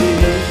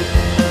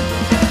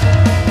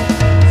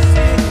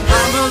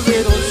 I'm a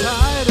little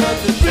tired of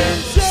the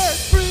being set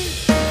free.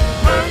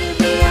 Hurting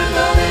me and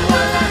lonely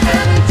while I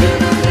have a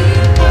jubilee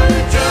for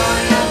the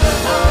joy of the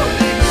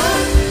Holy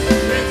Ghost.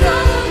 It's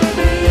all over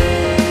me.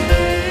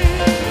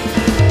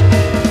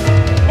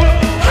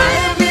 I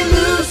have been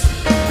loose,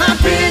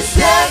 I've been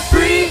set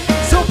free.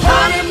 So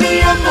pardon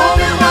me a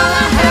moment while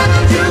I have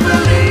a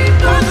jubilee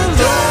for the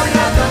joy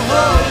of the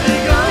Holy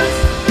Ghost.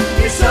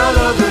 It's all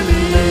over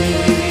me.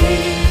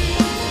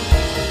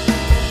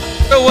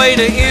 The way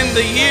to end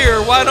the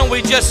year, why don't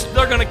we just,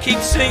 they're going to keep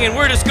singing.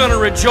 We're just going to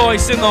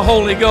rejoice in the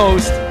Holy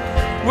Ghost.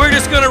 We're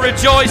just going to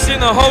rejoice in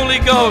the Holy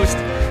Ghost.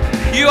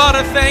 You ought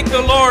to thank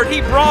the Lord.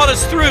 He brought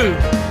us through.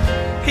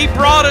 He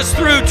brought us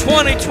through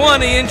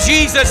 2020 in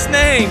Jesus'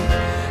 name.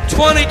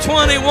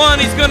 2021,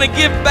 He's going to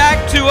give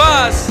back to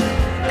us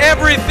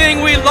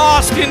everything we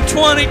lost in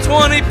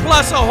 2020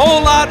 plus a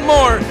whole lot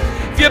more.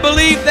 If you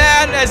believe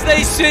that, as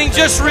they sing,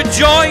 just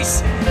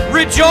rejoice.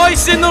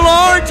 Rejoice in the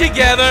Lord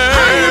together.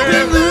 I have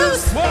been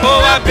loose,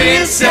 Oh, I've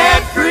been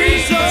set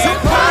free. so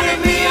pardon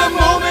me a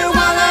moment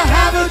while I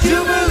have a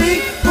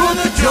jubilee for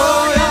the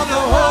joy of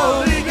the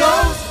Holy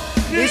Ghost.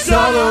 It's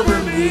all over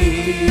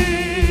me.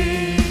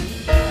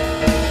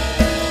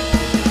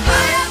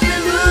 I have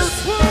been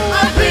loose,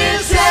 I've been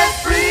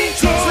set free.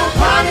 So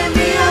pardon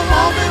me a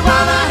moment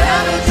while I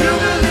have a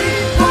jubilee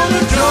for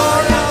the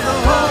joy of the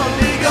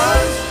Holy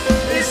Ghost.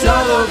 It's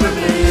all over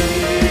me.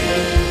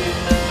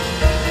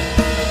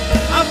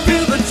 I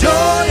feel the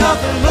joy of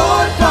the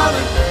Lord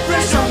falling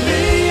fresh on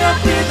me. I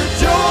feel the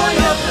joy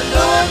of the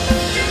Lord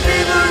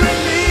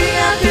delivering me.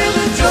 I feel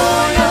the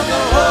joy of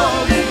the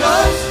Holy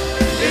Ghost.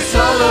 It's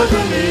all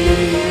over me.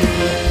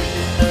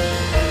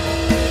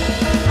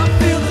 I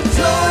feel the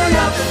joy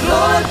of the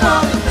Lord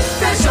falling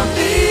fresh on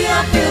me.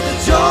 I feel the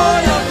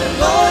joy of the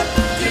Lord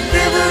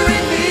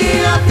delivering me.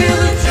 I feel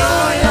the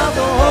joy of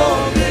the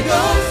Holy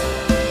Ghost.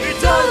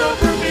 It's all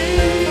over me.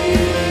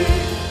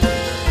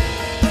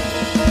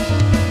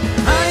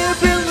 I have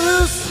been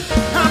loose,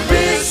 I've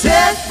been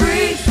set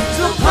free.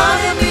 So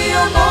pardon me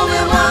a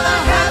moment while I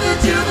have a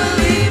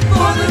jubilee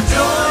for the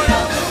joy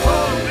of the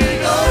Holy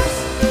Ghost.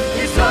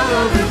 It's all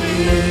over me.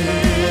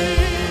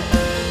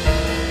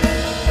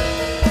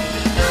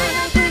 I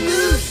have been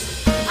loose,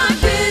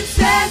 I've been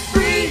set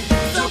free.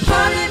 So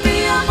pardon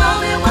me a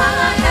moment while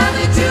I have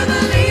a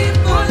jubilee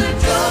for the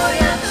joy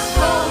of the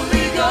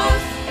Holy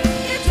Ghost.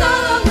 It's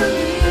all over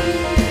me.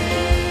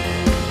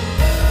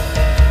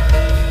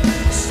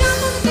 Shout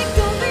the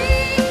victory,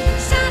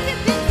 shout the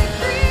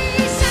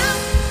victory, shout.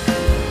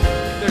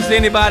 If there's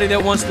anybody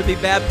that wants to be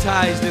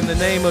baptized in the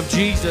name of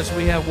Jesus,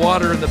 we have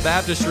water in the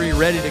baptistry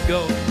ready to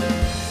go.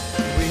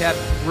 We have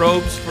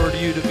robes for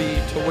you to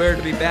wear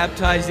to be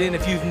baptized in.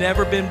 If you've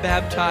never been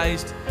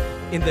baptized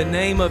in the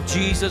name of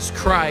Jesus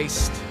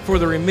Christ for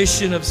the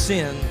remission of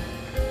sin,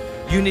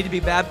 you need to be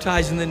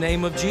baptized in the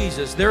name of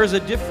Jesus. There is a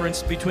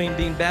difference between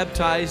being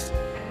baptized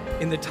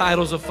in the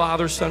titles of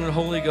Father, Son, and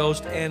Holy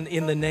Ghost and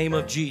in the name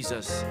of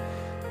Jesus.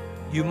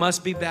 You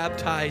must be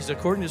baptized,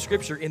 according to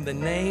Scripture, in the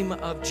name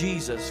of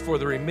Jesus for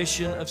the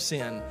remission of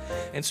sin.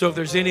 And so if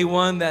there's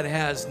anyone that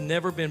has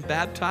never been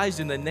baptized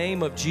in the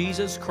name of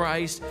Jesus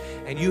Christ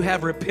and you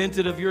have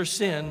repented of your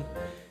sin,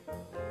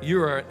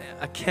 you are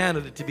a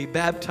candidate to be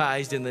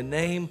baptized in the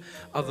name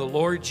of the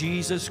Lord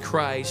Jesus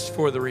Christ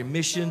for the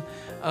remission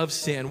of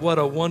sin. What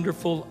a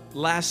wonderful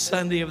last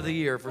Sunday of the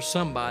year for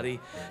somebody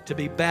to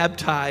be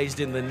baptized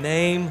in the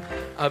name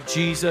of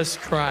Jesus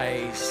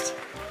Christ.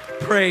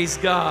 Praise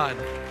God.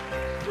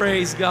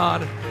 Praise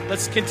God.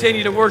 Let's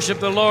continue to worship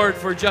the Lord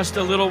for just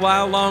a little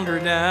while longer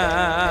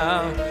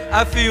now.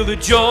 I feel the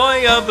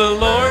joy of the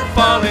Lord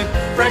falling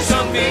fresh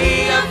on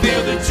me. I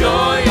feel the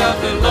joy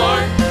of the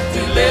Lord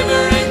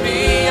delivering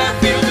me. I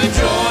feel the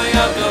joy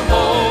of the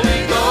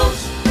Holy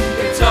Ghost.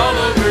 It's all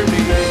over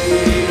me.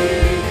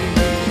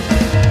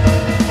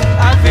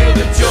 I feel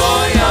the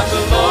joy of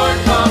the Lord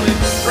falling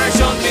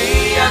fresh on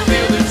me. I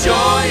feel the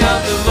joy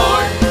of the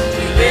Lord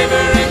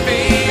delivering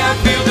me. I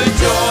feel the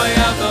joy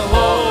of the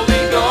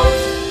Holy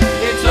Ghost.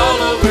 It's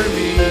all over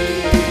me.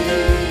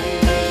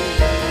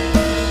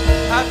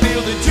 I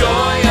feel the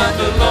joy of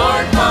the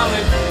Lord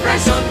falling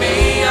fresh on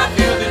me. I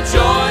feel the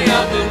joy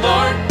of the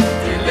Lord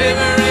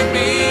delivering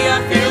me.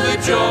 I feel the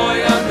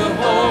joy of the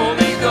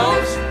Holy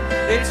Ghost.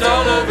 It's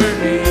all over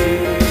me.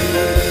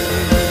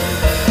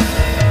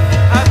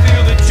 I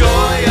feel the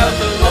joy of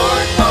the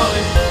Lord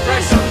falling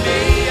fresh on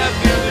me. I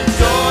feel the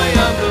joy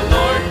of the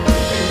Lord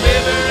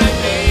delivering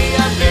me.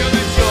 I feel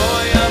the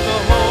joy of the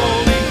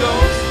Holy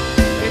Ghost.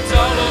 It's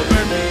all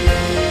over me.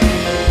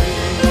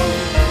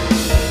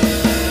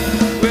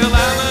 Well,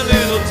 I'm a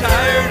little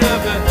tired of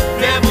the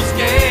devil's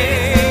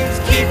games,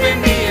 keeping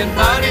me in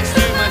bondage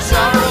through my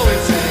sorrow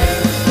and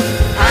shame.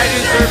 I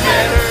deserve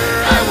better,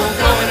 I won't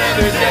go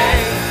another day.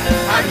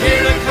 I'm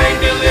here to claim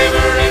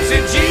deliverance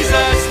in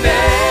Jesus'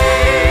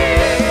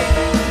 name.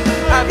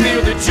 I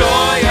feel the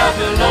joy of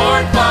the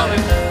Lord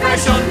falling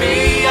fresh on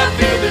me. I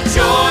feel the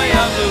joy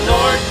of the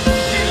Lord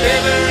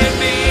delivering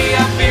me.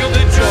 I feel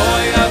the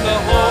joy of the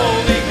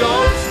Holy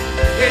Ghost.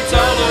 It's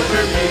all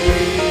over me.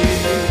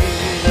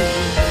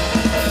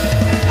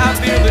 I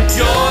feel the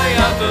joy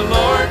of the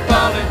Lord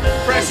falling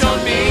fresh on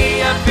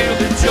me. I feel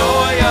the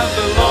joy of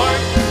the Lord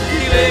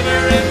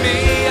delivering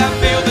me. I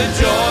feel the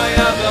joy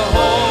of the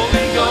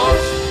Holy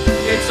Ghost.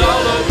 It's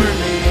all over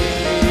me.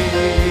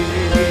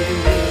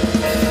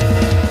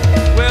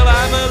 Well,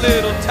 I'm a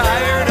little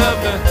tired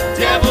of the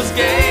devil's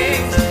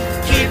games,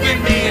 keeping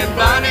me in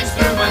bondage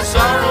through my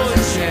sorrow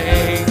and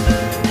shame.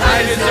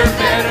 I deserve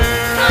better,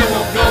 I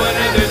won't go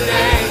another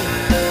day.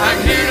 I'm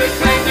here to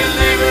claim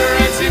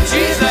deliverance in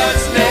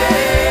Jesus'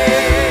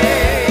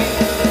 name.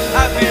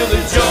 I feel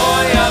the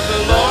joy of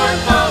the Lord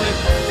falling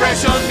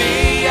fresh on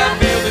me. I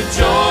feel the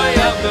joy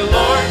of the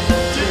Lord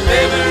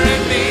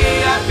delivering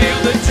me. I feel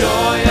the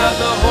joy of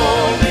the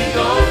Holy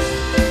Ghost.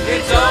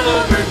 It's all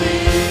over me.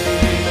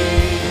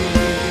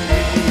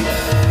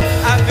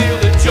 I feel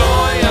the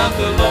joy of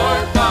the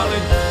Lord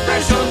falling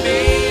fresh on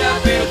me. I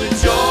feel the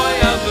joy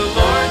of the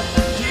Lord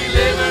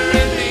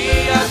delivering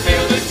me. I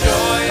feel the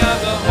joy of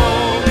the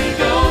Holy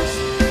Ghost.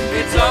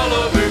 It's all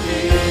over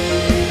me.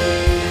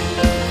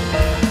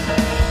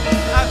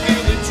 I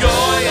feel the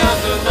joy of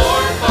the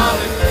Lord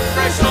falling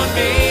fresh on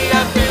me.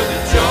 I feel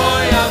the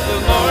joy of the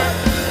Lord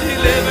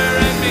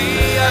delivering me.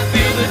 I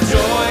feel the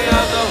joy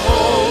of the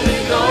Holy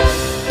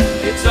Ghost.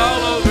 It's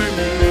all over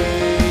me.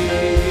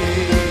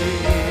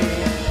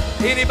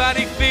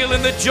 Anybody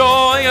feeling the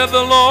joy of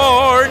the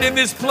Lord in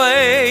this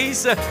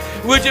place?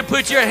 Would you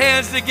put your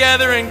hands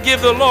together and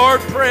give the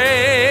Lord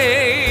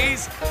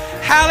praise?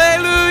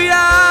 Hallelujah!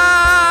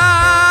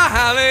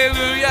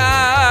 Hallelujah!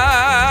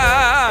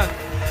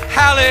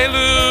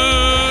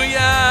 Hallelujah!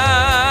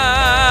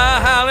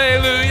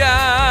 Hallelujah!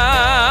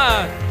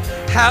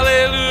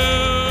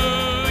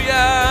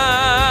 Hallelujah!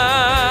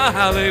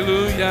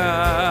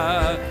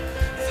 Hallelujah!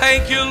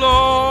 Thank you,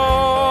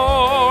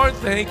 Lord.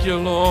 Thank you,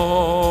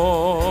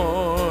 Lord.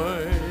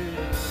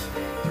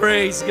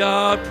 Praise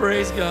God.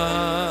 Praise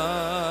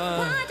God.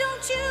 Why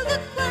don't you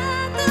look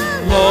what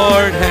the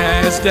Lord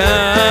has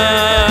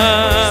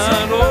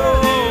done.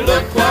 Oh,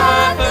 look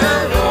what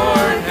the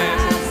Lord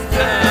has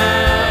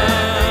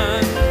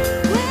done.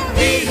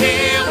 He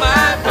healed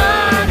my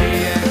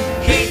body and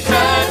He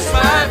touched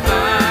my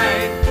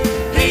mind.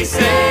 He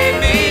saved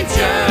me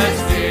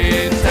just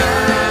in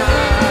time.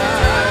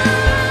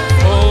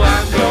 Oh,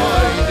 I'm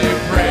going to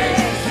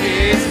praise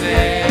His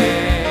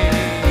name.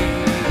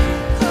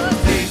 'Cause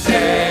He's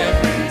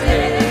every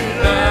day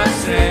the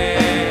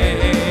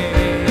same.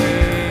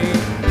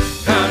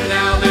 Come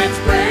now, let's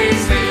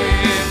praise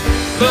Him.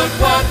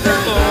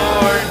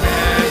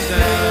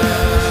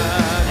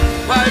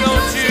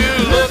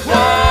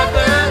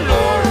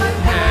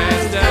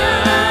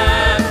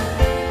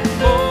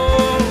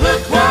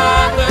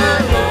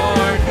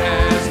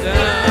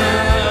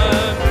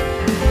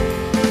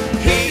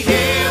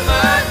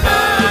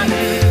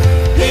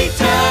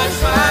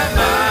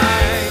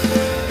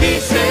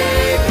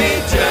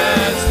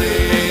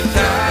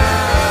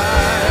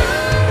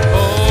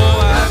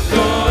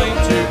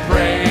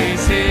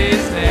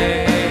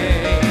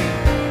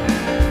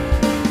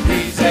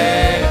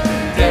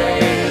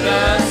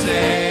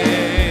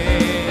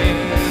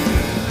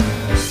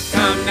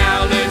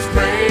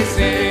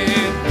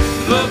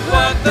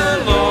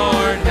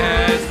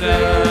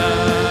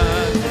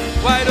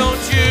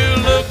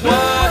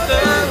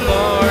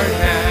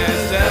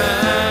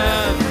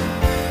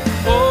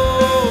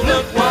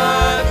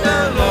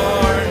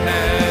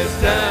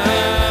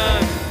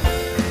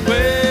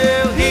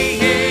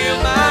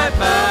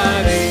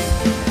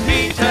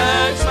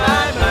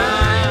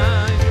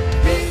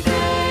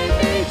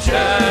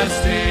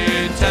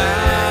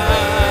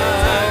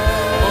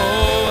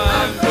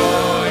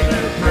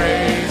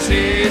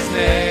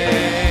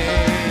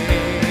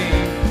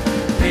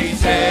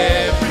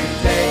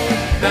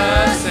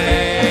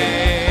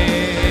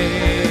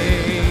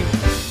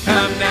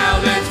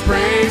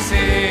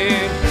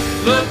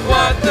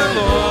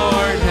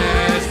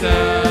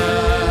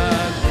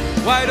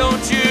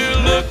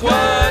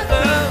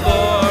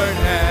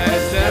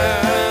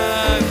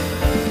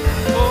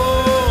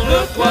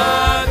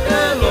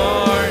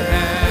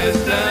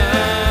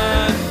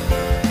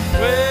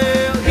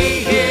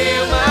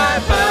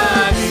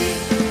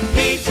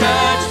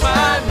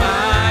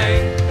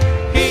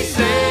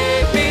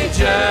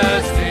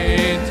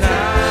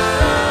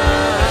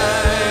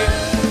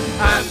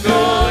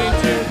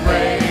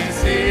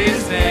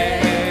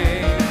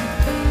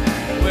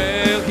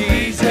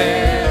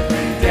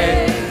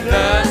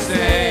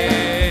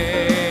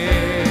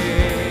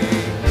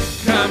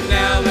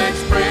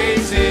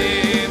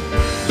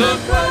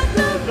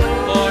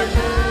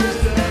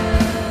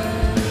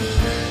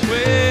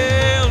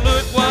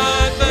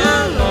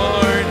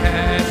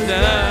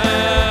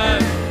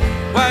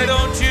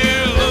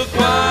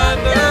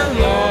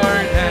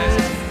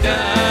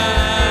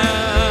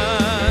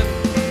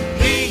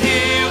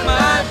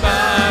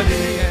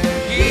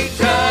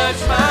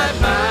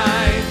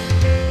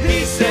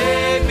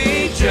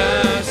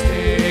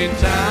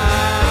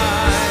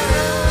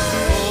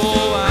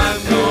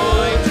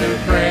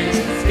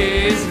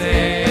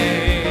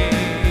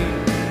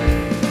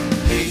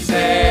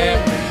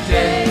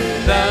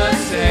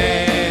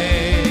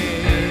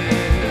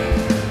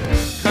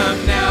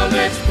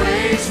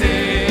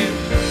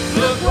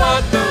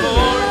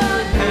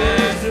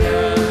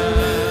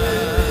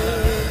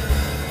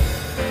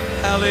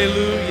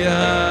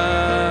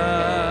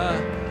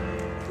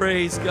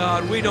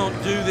 God. We don't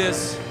do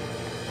this.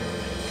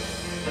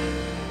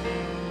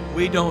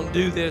 We don't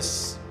do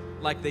this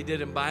like they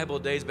did in Bible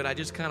days, but I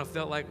just kind of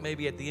felt like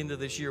maybe at the end of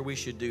this year we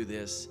should do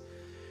this.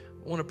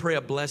 I want to pray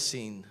a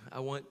blessing. I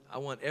want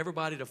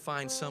everybody to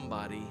find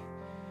somebody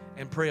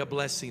and pray a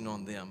blessing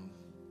on them.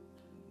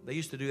 They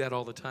used to do that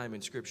all the time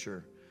in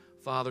Scripture.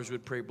 Fathers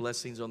would pray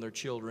blessings on their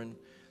children,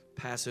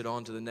 pass it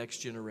on to the next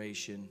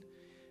generation.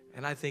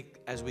 And I think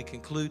as we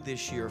conclude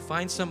this year,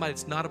 find somebody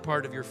that's not a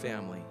part of your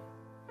family.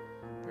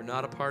 They're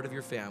not a part of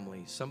your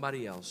family,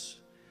 somebody else.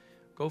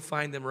 Go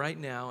find them right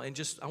now and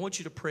I want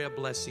you to pray a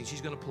blessing. She's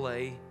going to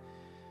play.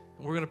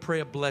 And we're going to pray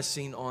a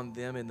blessing on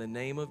them in the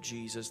name of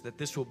Jesus, that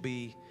this will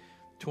be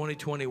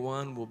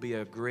 2021 will be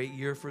a great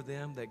year for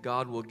them, that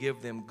God will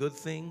give them good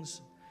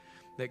things,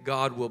 that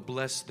God will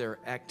bless their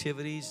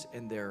activities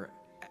and their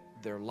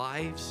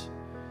lives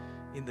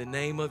in the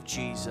name of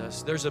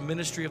Jesus. There's a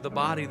ministry of the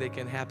body that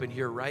can happen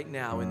here right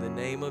now in the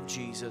name of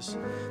Jesus.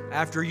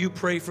 After you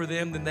pray for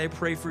them, then they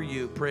pray for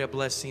you. Pray a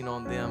blessing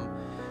on them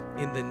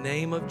in the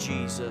name of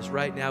Jesus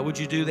right now. Would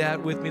you do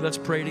that with me? Let's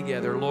pray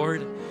together.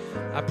 Lord,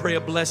 I pray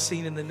a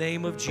blessing in the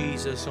name of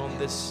Jesus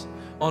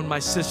on my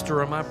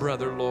sister or my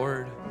brother,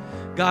 Lord.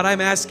 God,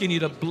 I'm asking you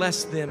to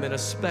bless them in a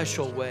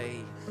special way.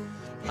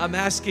 I'm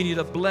asking you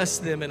to bless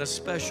them in a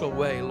special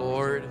way,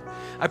 Lord.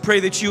 I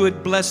pray that you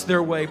would bless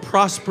their way,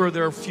 prosper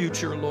their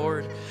future,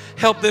 Lord.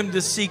 Help them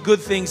to see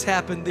good things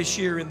happen this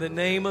year in the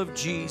name of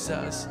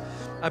Jesus.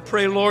 I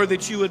pray, Lord,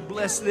 that you would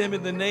bless them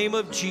in the name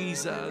of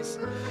Jesus.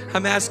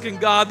 I'm asking,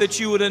 God,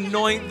 that you would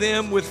anoint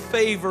them with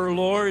favor,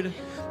 Lord,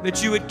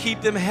 that you would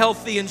keep them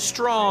healthy and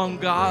strong,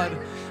 God.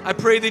 I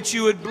pray that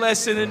you would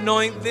bless and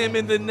anoint them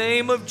in the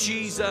name of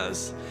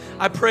Jesus.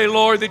 I pray,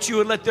 Lord, that you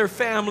would let their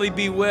family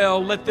be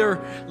well. Let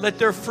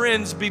their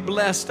friends be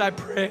blessed, I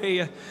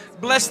pray.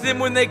 Bless them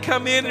when they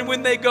come in and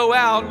when they go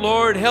out,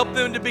 Lord. Help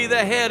them to be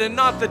the head and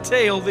not the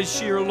tail this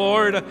year,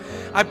 Lord.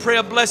 I pray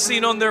a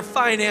blessing on their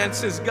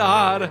finances,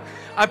 God.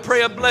 I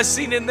pray a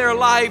blessing in their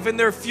life and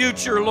their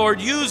future,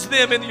 Lord. Use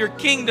them in your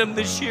kingdom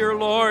this year,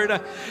 Lord.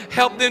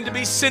 Help them to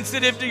be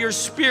sensitive to your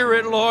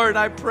spirit, Lord,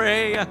 I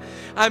pray.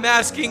 I'm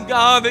asking,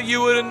 God, that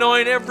you would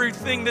anoint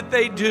everything that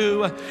they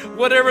do.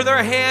 Whatever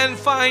their hand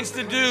finds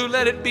to do,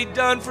 let it be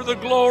done for the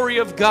glory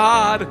of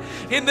God.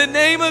 In the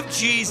name of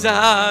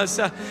Jesus,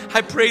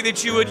 I pray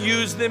that you would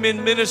use them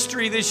in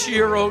ministry this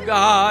year, oh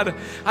God.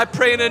 I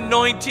pray an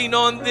anointing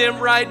on them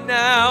right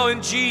now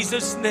in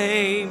Jesus'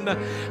 name.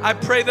 I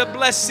pray the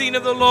blessing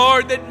of the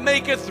Lord that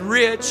maketh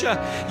rich.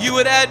 You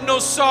would add no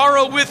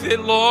sorrow with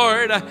it,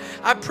 Lord.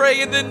 I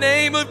pray in the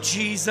name of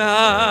Jesus.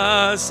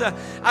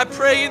 I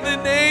pray in the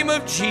name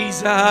of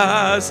Jesus.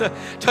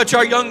 Touch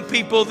our young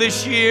people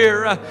this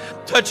year.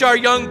 Touch our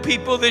young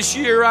people this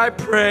year, I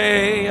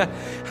pray.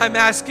 I'm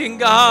asking,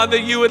 God,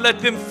 that you would let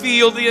them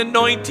feel the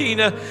anointing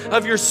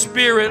of your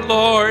Spirit,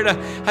 Lord.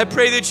 I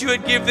pray that you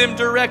would give them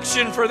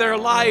direction for their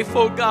life,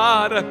 oh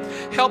God.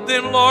 Help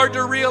them, Lord,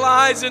 to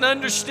realize and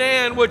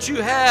understand what you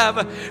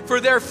have for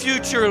their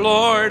future,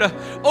 Lord.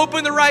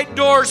 Open the right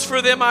doors for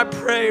them, I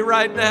pray,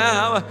 right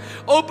now.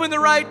 Open the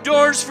right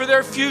doors for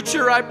their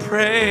future, I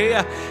pray.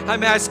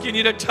 I'm asking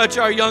you to touch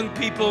our young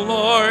people,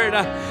 Lord.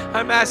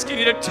 I'm asking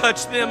you to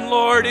touch them,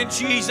 Lord, in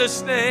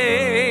Jesus'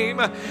 name.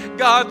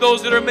 God,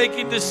 those that are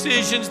making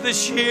decisions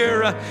this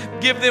year,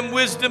 give them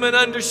wisdom and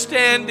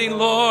understanding,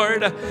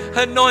 Lord.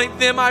 Anoint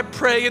them, I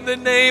pray, in the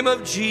name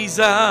of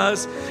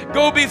Jesus.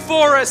 Go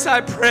before us,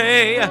 I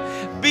pray.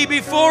 Be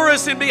before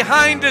us and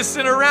behind us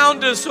and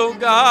around us, oh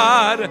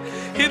God.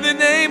 In the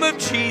name of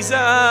Jesus.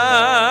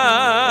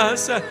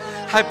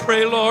 I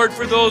pray, Lord,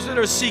 for those that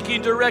are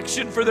seeking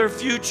direction for their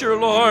future,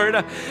 Lord.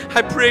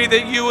 I pray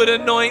that you would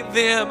anoint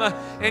them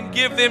and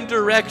give them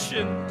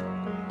direction.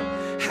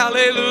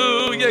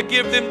 Hallelujah.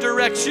 Give them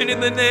direction in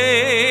the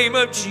name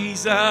of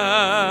Jesus.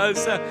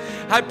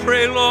 I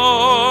pray,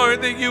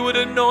 Lord, that you would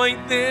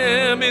anoint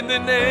them in the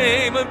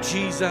name of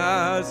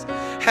Jesus.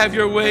 Have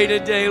your way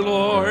today,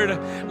 Lord.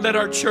 Let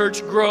our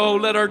church grow.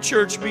 Let our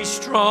church be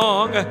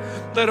strong.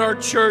 Let our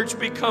church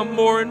become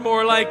more and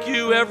more like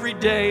you every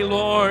day,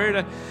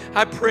 Lord.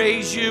 I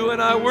praise you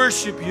and I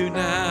worship you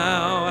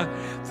now.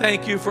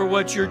 Thank you for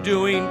what you're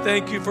doing.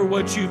 Thank you for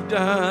what you've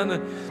done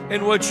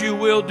and what you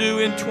will do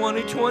in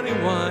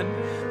 2021.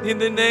 In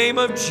the name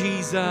of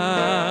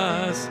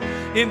Jesus.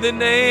 In the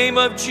name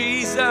of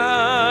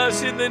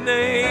Jesus. In the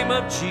name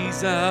of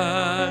Jesus.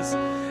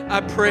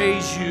 I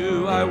praise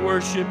you. I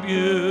worship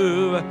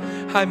you.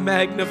 I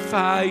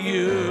magnify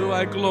you.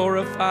 I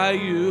glorify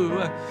you.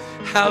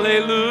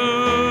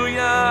 Hallelujah.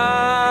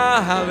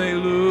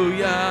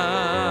 Hallelujah.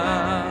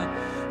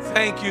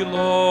 Thank you,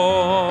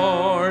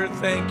 Lord.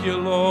 Thank you,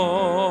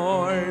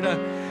 Lord.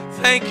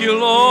 Thank you,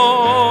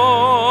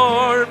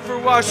 Lord, for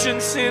washing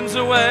sins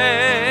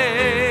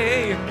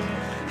away.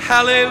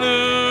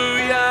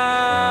 Hallelujah.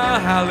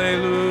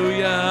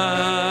 Hallelujah.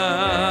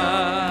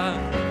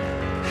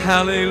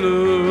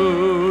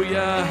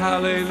 Hallelujah.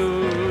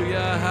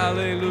 Hallelujah.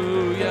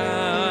 Hallelujah.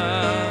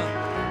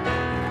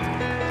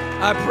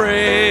 I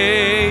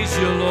praise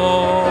you,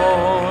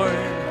 Lord.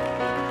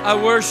 I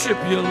worship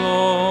you,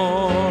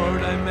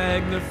 Lord. I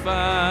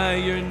magnify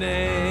your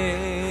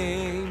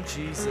name,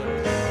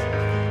 Jesus.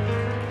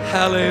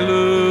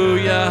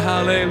 Hallelujah,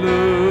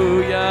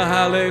 hallelujah,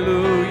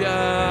 hallelujah.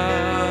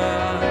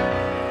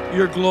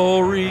 Your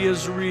glory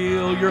is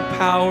real. Your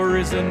power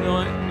is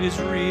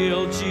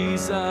real,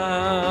 Jesus.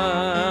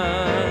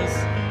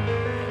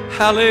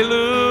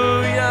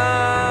 Hallelujah,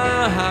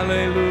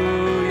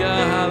 hallelujah,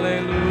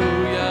 hallelujah.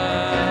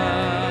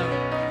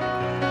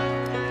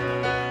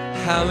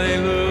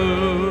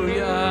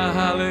 Hallelujah,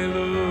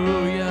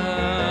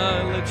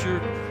 hallelujah. Let your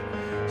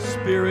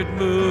Spirit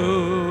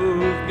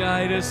move,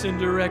 guide us and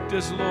direct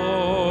us,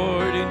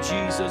 Lord, in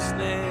Jesus'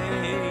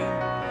 name.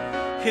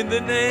 In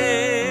the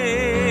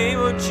name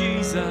of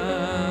Jesus.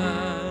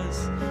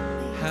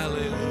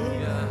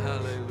 Hallelujah,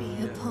 hallelujah.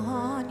 Be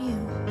upon you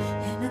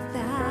and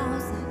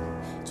 1,000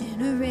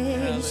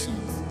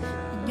 generations,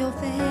 and your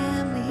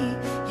family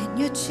and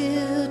your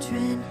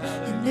children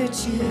and their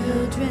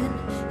children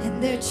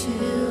and their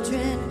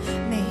children.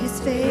 May his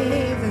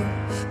favor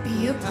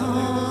be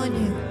upon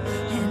you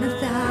and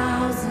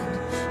 1,000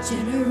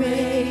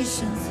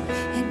 generations,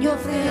 and your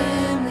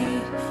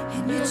family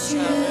and your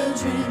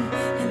children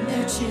and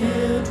their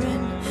children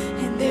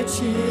and their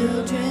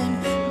children.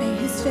 May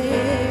his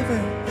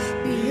favor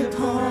be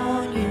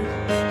upon you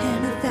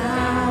and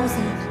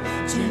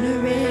 1,000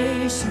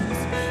 generations,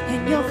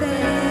 and your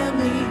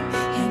family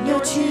and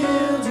your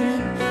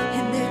children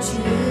and their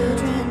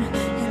children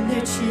and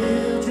their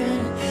children.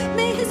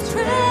 May his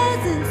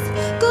presence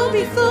go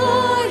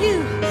before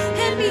you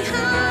and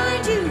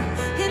behind you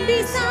and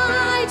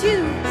beside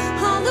you,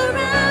 all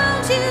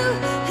around you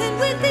and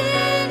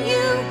within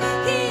you.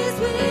 He is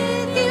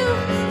with you,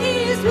 he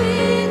is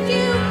with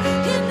you,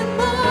 in the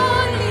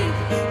morning,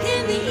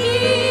 in the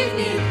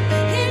evening,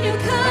 and you're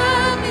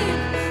coming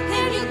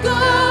and you're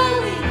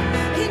going,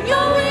 and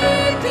you're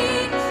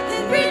weeping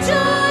and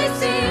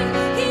rejoicing.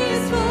 He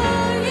is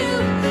for you,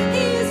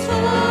 he is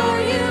for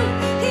you,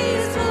 he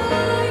is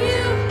for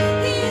you,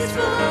 he is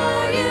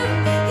for you,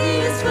 he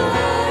is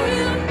for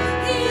you,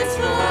 he is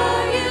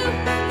for you, he is for you,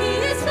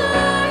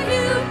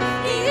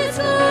 he is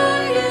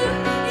for you, he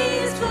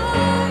is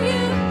for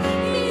you,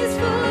 he is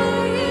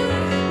for you.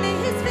 May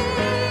his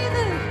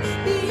favor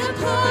be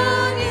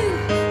upon you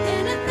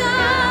and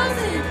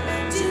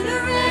 1,000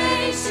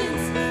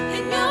 generations,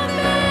 and your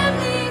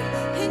family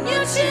and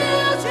your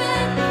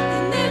children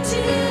and their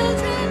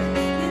children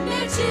and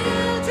their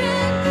children.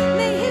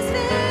 May his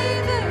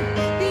favor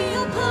be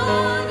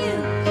upon you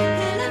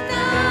and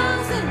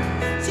 1,000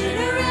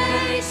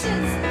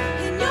 generations,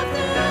 and your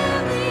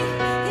family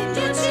and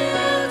your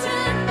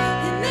children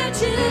and their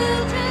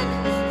children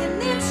and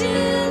their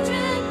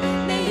children.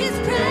 May his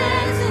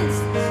presence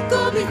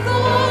go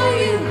before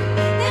you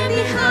and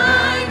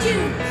behind you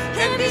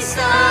and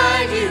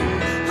beside you,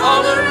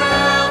 all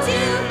around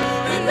you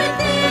and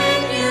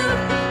within you.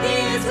 He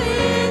is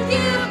with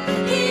you,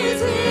 he is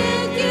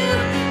with you,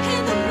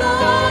 in the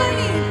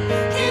morning,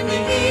 in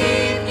the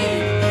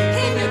evening,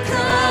 and you're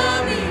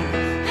coming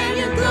and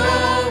you're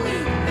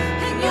going,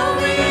 and you're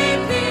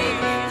weeping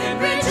and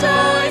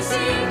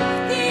rejoicing.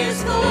 He is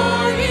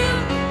for you,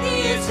 he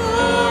is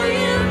for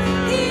you,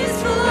 he is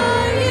for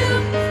you,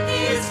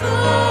 he is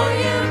for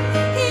you,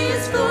 he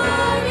is for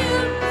you,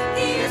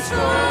 he is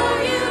for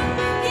you,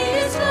 he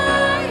is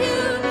for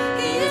you,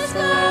 he is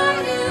for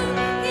you,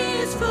 he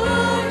is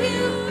for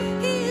you,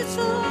 he is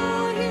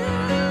for you.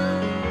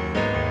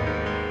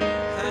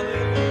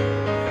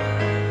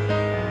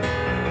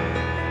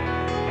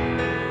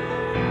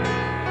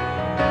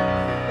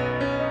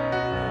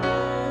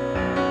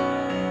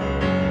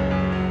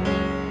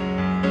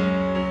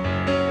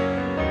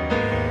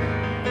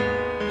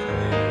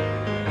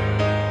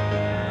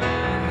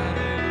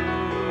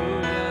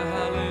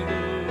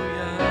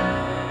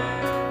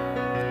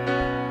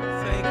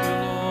 Thank you,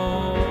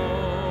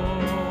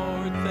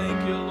 Lord. Thank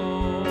you,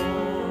 Lord.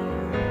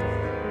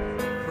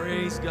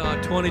 Praise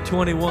God.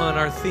 2021,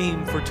 our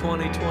theme for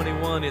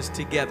 2021 is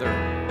together.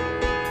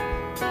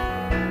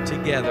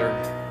 Together.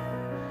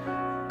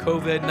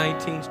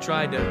 COVID-19's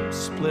tried to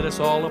split us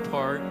all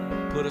apart,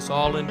 put us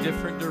all in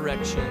different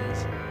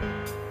directions.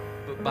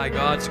 But by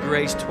God's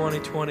grace,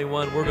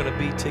 2021, we're going to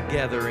be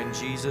together in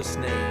Jesus'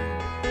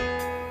 name.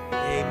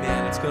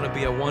 Amen. It's going to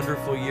be a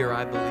wonderful year,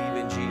 I believe,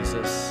 in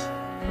Jesus.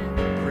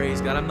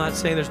 Praise God. I'm not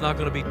saying there's not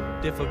going to be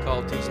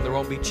difficulties and there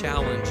won't be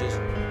challenges.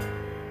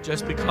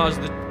 Just because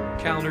the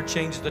calendar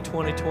changes to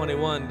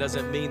 2021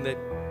 doesn't mean that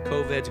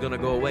COVID's going to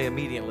go away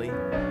immediately.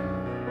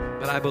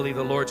 But I believe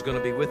the Lord's going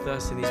to be with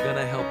us and he's going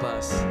to help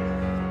us.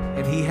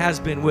 And he has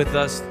been with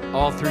us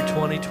all through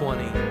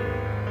 2020.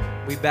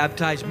 We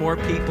baptized more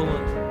people,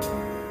 and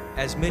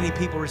as many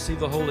people received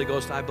the Holy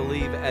Ghost, I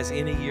believe, as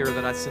any year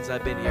that since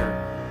I've been here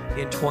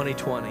in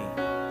 2020.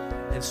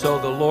 And so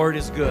the Lord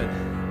is good,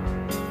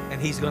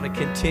 and he's going to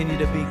continue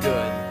to be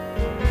good.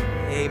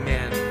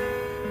 Amen.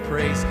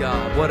 Praise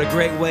God. What a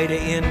great way to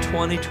end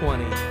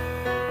 2020.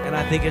 And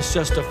I think it's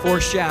just a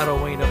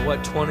foreshadowing of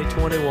what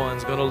 2021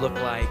 is going to look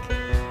like.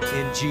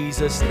 In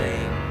Jesus'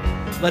 name.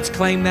 Let's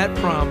claim that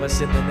promise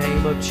in the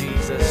name of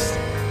Jesus.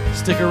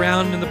 Stick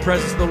around in the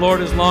presence of the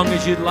Lord as long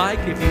as you'd like.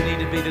 If you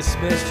need to be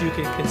dismissed, you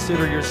can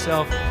consider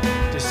yourself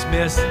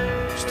dismissed.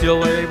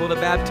 Still are able to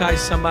baptize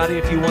somebody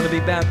if you want to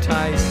be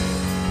baptized.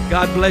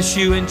 God bless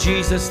you in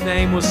Jesus'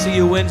 name. We'll see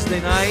you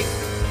Wednesday night.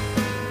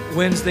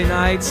 Wednesday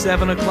night,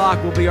 7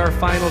 o'clock will be our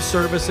final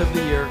service of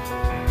the year.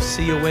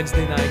 See you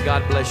Wednesday night.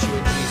 God bless you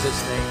in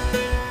Jesus'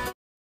 name.